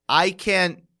crazy. I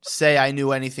can't say I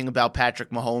knew anything about Patrick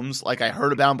Mahomes. Like, I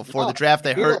heard about him before the draft.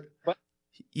 I heard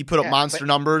he put up monster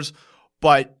numbers,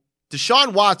 but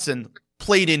Deshaun Watson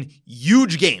played in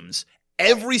huge games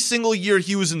every single year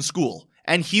he was in school,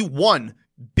 and he won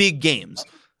big games.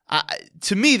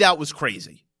 To me, that was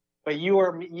crazy. But you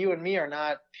and me are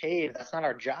not paid. That's not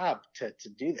our job to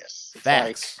do this. It's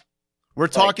Facts. We're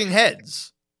talking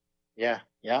heads. Yeah.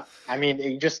 I mean,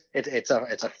 it's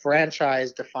a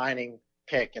franchise defining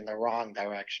pick in the wrong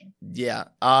direction. Yeah.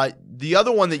 The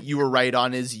other one that you were right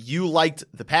on is you liked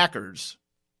the Packers.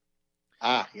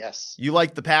 Yes. You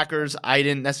liked the Packers. I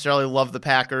didn't necessarily love the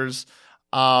Packers.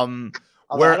 I don't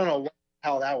know what the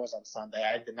hell that was on Sunday.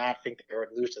 I did not think that they would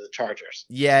lose to the Chargers.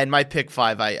 Yeah, in my pick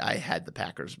 5, I had the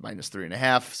Packers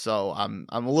 -3.5. So I'm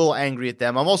a little angry at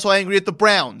them. I'm also angry at the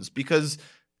Browns because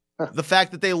the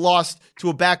fact that they lost to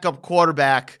a backup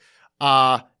quarterback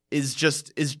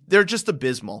they're just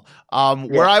abysmal.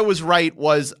 Where I was right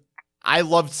was I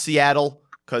loved Seattle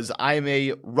because I'm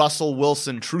a Russell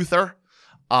Wilson truther.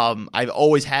 I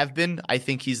always have been. I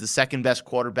think he's the second best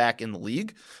quarterback in the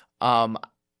league.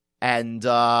 And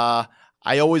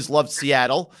I always loved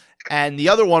Seattle. And the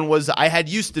other one was I had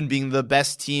Houston being the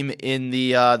best team in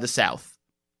the South.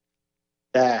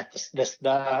 The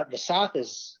South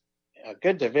is a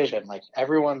good division. Like,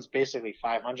 everyone's basically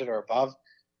 500 or above.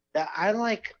 I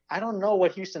don't know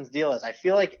what Houston's deal is. I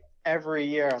feel like every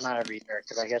year, not every year,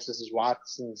 because I guess this is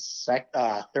Watson's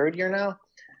third year now.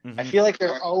 Mm-hmm. I feel like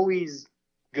they're always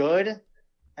good,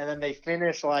 and then they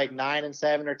finish like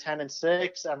 9-7 or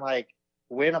 10-6, and like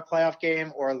win a playoff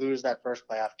game or lose that first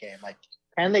playoff game. Like,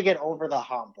 can they get over the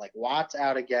hump? Like, Watt's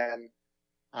out again.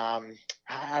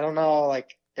 I don't know.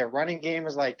 Like, their running game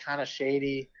is like kind of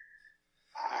shady.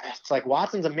 It's like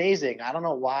Watson's amazing. I don't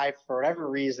know why, for whatever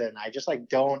reason. I just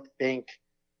don't think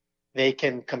they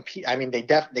can compete. I mean, they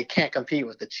can't compete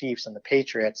with the Chiefs and the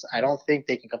Patriots. I don't think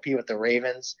they can compete with the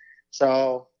Ravens.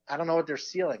 So I don't know what their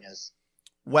ceiling is.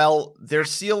 Well, their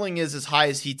ceiling is as high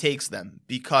as he takes them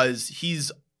because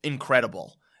he's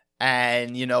incredible.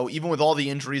 And, even with all the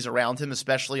injuries around him,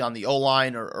 especially on the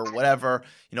O-line or whatever,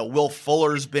 Will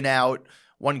Fuller's been out.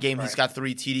 One game He's got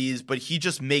 3 TDs, but he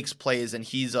just makes plays, and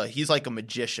he's like a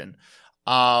magician.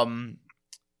 I mean,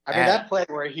 that play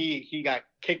where he got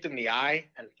kicked in the eye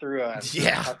and threw that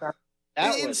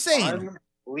was insane.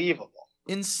 Unbelievable.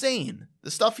 Insane.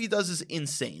 The stuff he does is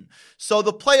insane. So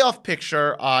the playoff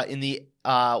picture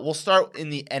we'll start in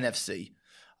the NFC.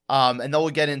 And then we'll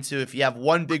get into, if you have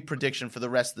one big prediction for the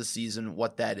rest of the season,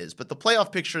 what that is. But the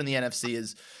playoff picture in the NFC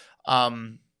is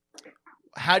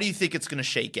how do you think it's going to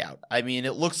shake out? I mean,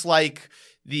 it looks like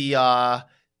the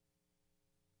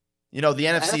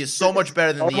NFC is so much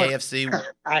better than the AFC.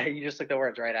 You just took the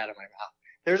words right out of my mouth.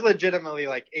 There's legitimately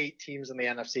like 8 teams in the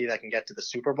NFC that can get to the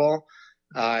Super Bowl.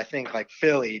 I think like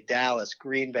Philly, Dallas,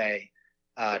 Green Bay,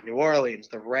 New Orleans,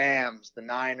 the Rams, the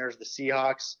Niners, the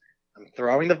Seahawks. I'm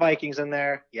throwing the Vikings in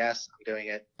there. Yes, I'm doing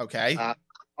it. Okay.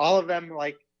 All of them,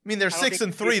 like, I mean, they're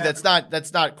 6-3.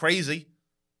 That's not crazy.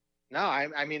 No,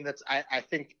 I mean, I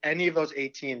think any of those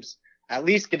 8 teams at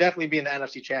least could definitely be in the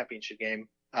NFC Championship game,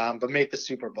 but make the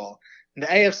Super Bowl. And the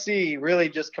AFC really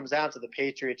just comes down to the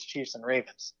Patriots, Chiefs, and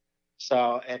Ravens.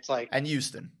 So it's like, and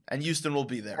Houston will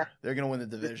be there. They're going to win the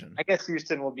division. I guess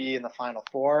Houston will be in the Final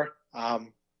Four,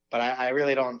 but I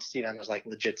really don't see them as like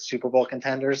legit Super Bowl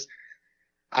contenders.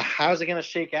 How's it going to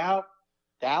shake out?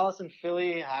 Dallas and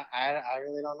Philly, I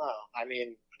really don't know. I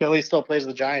mean, Philly still plays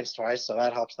the Giants twice, so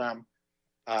that helps them.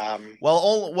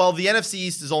 Well, the NFC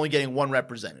East is only getting 1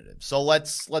 representative, so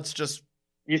let's just.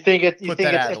 You think it's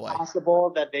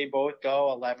possible that they both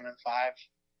go 11-5?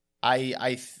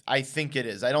 I think it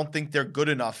is. I don't think they're good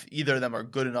enough. Either of them are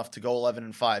good enough to go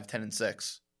 11-5,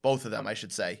 10-6. Both of them, I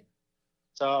should say.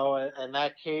 So in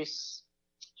that case,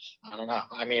 I don't know.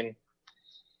 I mean,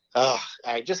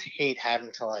 I just hate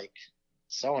having to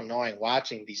so annoying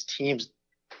watching these teams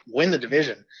win the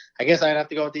division. I guess I'd have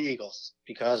to go with the Eagles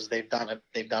because they've done it.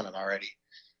 They've done it already.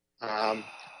 I'm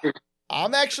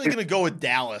actually going to go with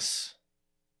Dallas.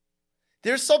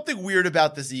 There's something weird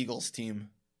about this Eagles team.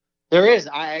 There is.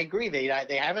 I agree. They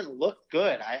haven't looked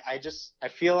good. I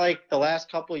feel like the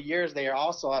last couple of years they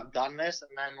also have done this,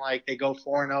 and then like they go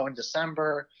 4-0 in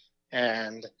December,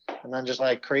 and then just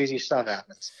like crazy stuff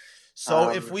happens. So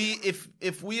if we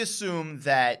assume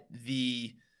that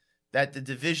the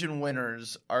division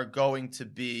winners are going to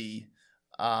be,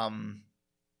 you're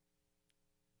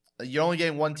only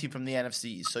getting one team from the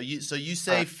NFC. So you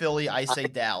say Philly, I say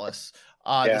Dallas.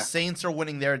 The Saints are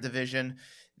winning their division.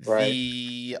 Right.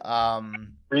 The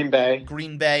Green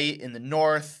Bay in the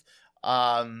North.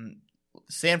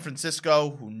 San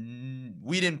Francisco, who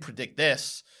we didn't predict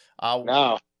this.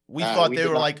 No. We thought they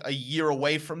were like a year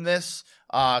away from this.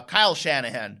 Kyle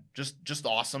Shanahan, just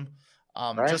awesome.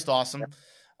 Right. Just awesome.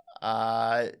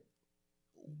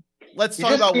 Let's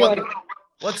talk about one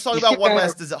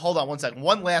last. Hold on one second.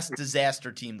 One last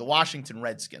disaster team, the Washington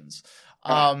Redskins.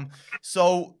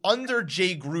 So under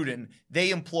Jay Gruden,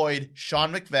 they employed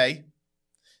Sean McVay.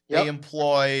 They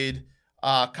employed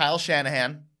Kyle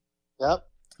Shanahan. Yep.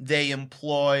 They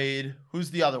employed,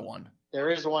 who's the other one? There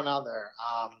is one other.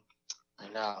 I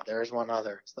know there is one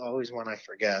other. It's always one I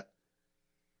forget.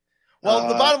 Well,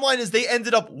 the bottom line is they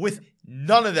ended up with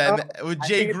none of them with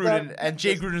Jay Gruden, and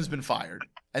Jay Gruden's been fired,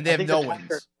 and they have no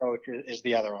wins. Coach is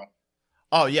the other one.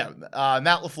 Oh yeah,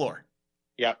 Matt LaFleur.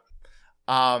 Yep.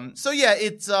 So yeah,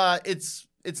 it's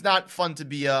not fun to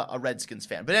be a Redskins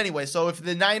fan. But anyway, so if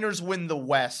the Niners win the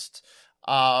West,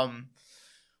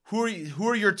 who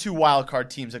are your two wild card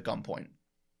teams at gunpoint?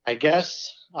 I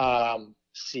guess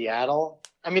Seattle.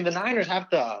 I mean, the Niners have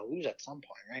to lose at some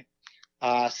point, right?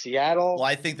 Seattle. Well,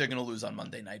 I think they're going to lose on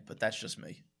Monday night, but that's just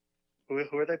me.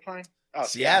 Who are they playing? Oh,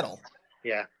 Seattle.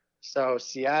 Yeah. So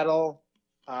Seattle.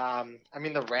 I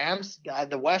mean, the Rams.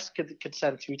 The West could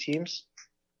send two teams.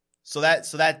 So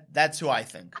that's who I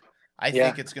think. I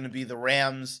think it's going to be the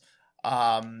Rams.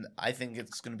 I think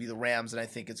it's going to be the Rams, and I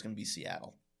think it's going to be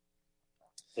Seattle.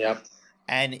 Yep.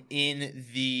 And in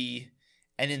the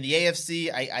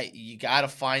AFC, you got to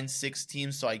find 6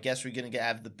 teams. So I guess we're going to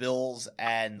have the Bills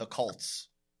and the Colts.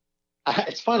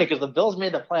 It's funny because the Bills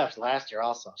made the playoffs last year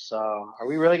also. So are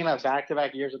we really going to have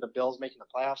back-to-back years with the Bills making the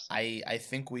playoffs? I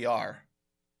think we are.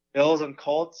 Bills and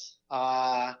Colts.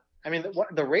 I mean,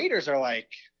 the Raiders are like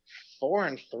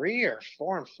 4-3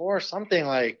 or 4-4, something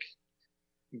like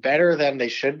better than they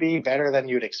should be, better than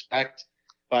you'd expect.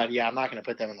 But yeah, I'm not going to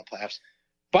put them in the playoffs.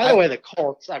 By the way, the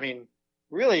Colts, I mean,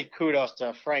 really kudos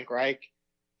to Frank Reich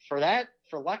for Luck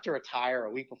to retire a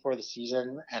week before the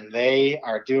season, and they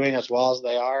are doing as well as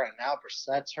they are, and now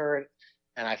Brissett's hurt,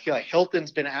 and I feel like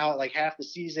Hilton's been out like half the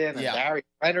season, and Darius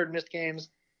Leonard missed games.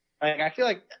 Like, I feel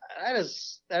like that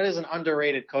is an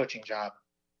underrated coaching job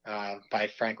by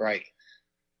Frank Reich.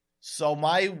 So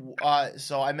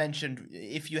so I mentioned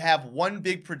if you have one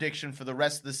big prediction for the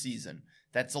rest of the season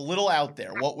that's a little out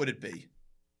there, what would it be?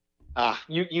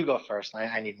 You go first.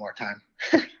 I need more time.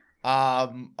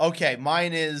 Okay,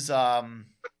 mine is I'm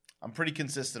pretty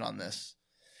consistent on this.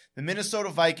 The Minnesota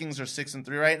Vikings are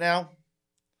 6-3 right now.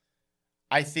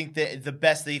 I think that the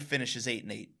best they finish is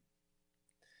 8-8.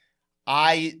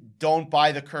 I don't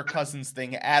buy the Kirk Cousins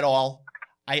thing at all.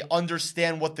 I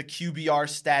understand what the QBR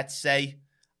stats say.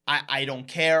 I don't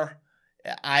care.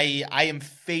 I am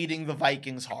fading the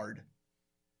Vikings hard.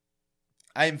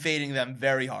 I am fading them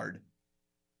very hard.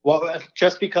 Well,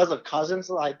 just because of Cousins,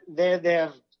 like they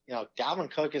have,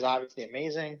 Dalvin Cook is obviously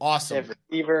amazing. Awesome. They have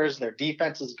receivers. Their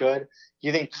defense is good.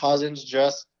 You think Cousins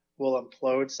just will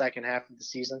implode second half of the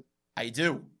season? I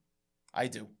do.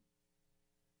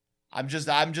 I'm just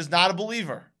not a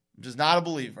believer.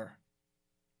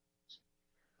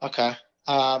 Okay.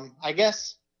 I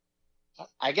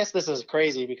guess this is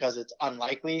crazy because it's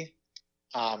unlikely.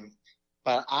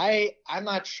 But I'm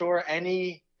not sure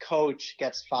any coach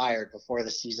gets fired before the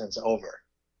season's over.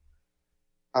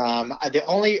 The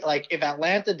only, if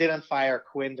Atlanta didn't fire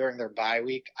Quinn during their bye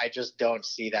week, I just don't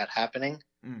see that happening.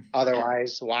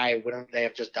 Otherwise, why wouldn't they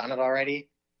have just done it already?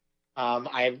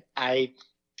 I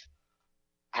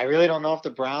really don't know if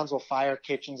the Browns will fire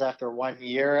Kitchens after 1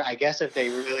 year. I guess if they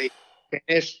really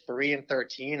finish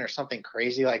 3-13 or something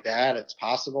crazy like that, it's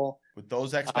possible. With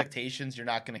those expectations, you're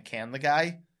not going to can the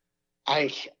guy?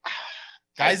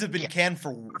 Guys have been canned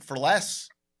for less.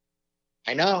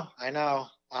 I know.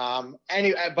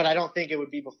 Anyway, but I don't think it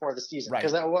would be before the season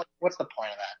because what's the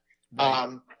point of that?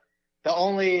 Right. The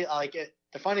only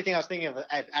the funny thing I was thinking of,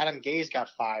 if Adam Gase got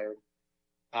fired,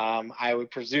 I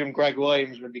would presume Greg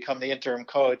Williams would become the interim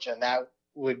coach, and that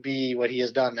would be what he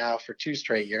has done now for 2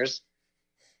 straight years.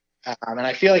 And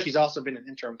I feel like he's also been an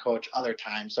interim coach other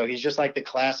times. So he's just like the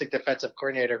classic defensive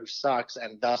coordinator who sucks,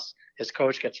 and thus his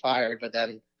coach gets fired. But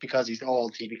then because he's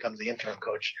old, he becomes the interim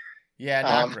coach. Yeah,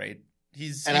 not great.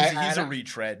 He's a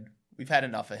retread. We've had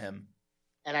enough of him.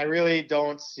 And I really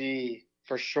don't see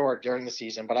for sure during the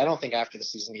season, but I don't think after the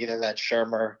season either, that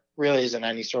Shermer really is in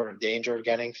any sort of danger of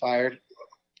getting fired.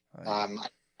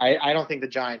 I don't think the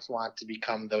Giants want to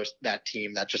become that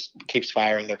team that just keeps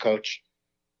firing their coach.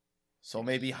 So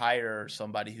maybe hire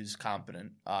somebody who's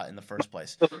competent in the first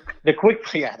place.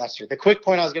 Yeah, that's true. The quick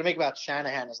point I was going to make about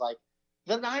Shanahan is like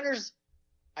the Niners.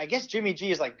 I guess Jimmy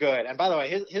G is like good, and by the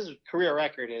way, his career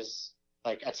record is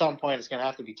like at some point it's going to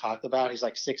have to be talked about. He's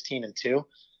like 16-2.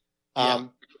 But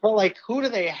like, who do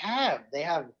they have? They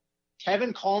have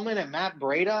Kevin Coleman and Matt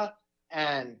Breida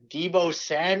and Deebo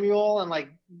Samuel and like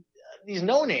these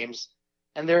no names,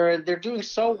 and they're doing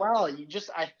so well.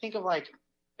 I think of like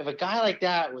if a guy like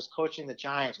that was coaching the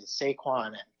Giants with Saquon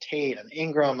and Tate and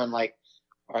Ingram and like,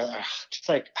 or just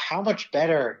like how much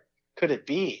better could it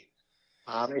be?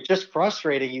 It's just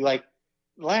frustrating. You like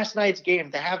last night's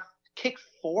game to have kicked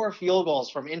 4 field goals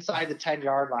from inside the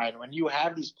 10-yard line when you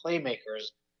have these playmakers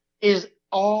is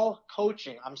all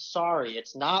coaching. I'm sorry.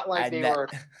 It's not like were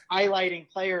highlighting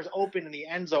players open in the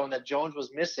end zone that Jones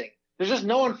was missing. There's just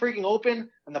no one freaking open,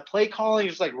 and the play calling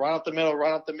is just like run up the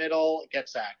middle, get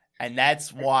sacked. And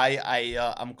that's why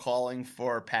I'm calling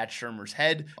for Pat Shurmur's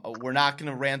head. We're not going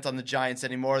to rant on the Giants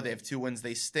anymore. They have 2 wins.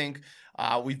 They stink.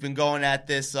 We've been going at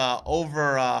this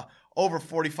over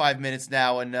 45 minutes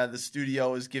now, and the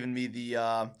studio has given me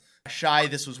the shy.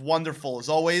 This was wonderful as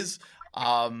always.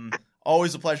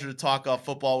 Always a pleasure to talk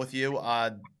football with you.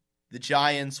 The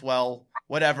Giants, well,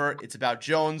 whatever. It's about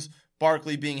Jones,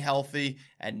 Barkley being healthy,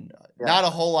 and not a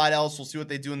whole lot else. We'll see what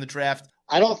they do in the draft.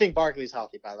 I don't think Barkley's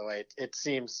healthy, by the way. It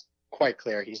seems quite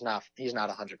clear he's not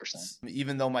 100%.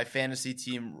 Even though my fantasy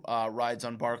team rides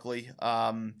on Barkley,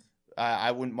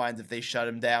 I wouldn't mind if they shut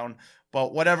him down.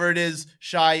 But whatever it is,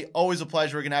 Shy, always a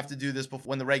pleasure. We're going to have to do this before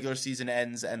when the regular season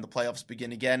ends and the playoffs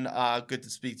begin again. Good to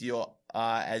speak to you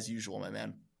as usual, my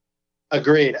man.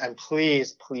 Agreed. And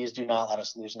please do not let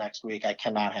us lose next week. I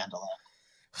cannot handle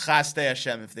it. Chastei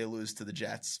Hashem if they lose to the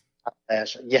Jets.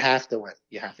 You have to win.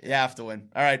 You have to win.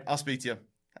 All right, I'll speak to you.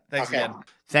 Thanks again.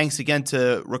 Thanks again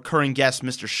to recurring guest,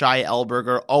 Mr. Shai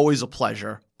Elberger. Always a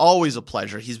pleasure. Always a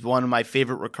pleasure. He's one of my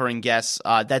favorite recurring guests.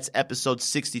 That's episode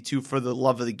 62 for the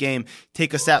love of the game.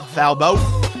 Take us out, Falbo.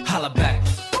 Holla back.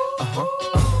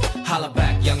 Holla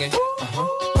back, youngin'.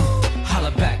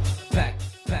 Holla back.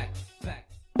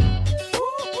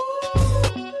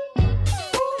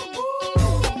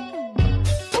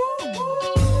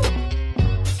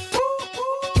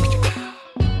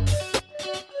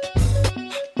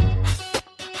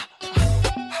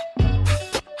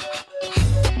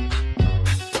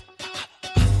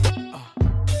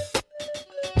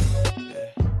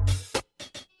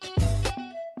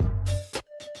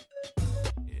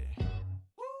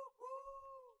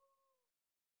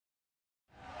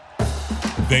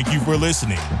 Thank you for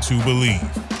listening to Believe.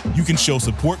 You can show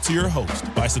support to your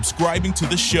host by subscribing to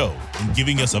the show and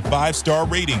giving us a 5-star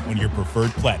rating on your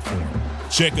preferred platform.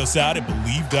 Check us out at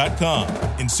Believe.com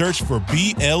and search for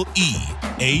BLEAV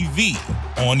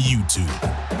on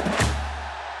YouTube.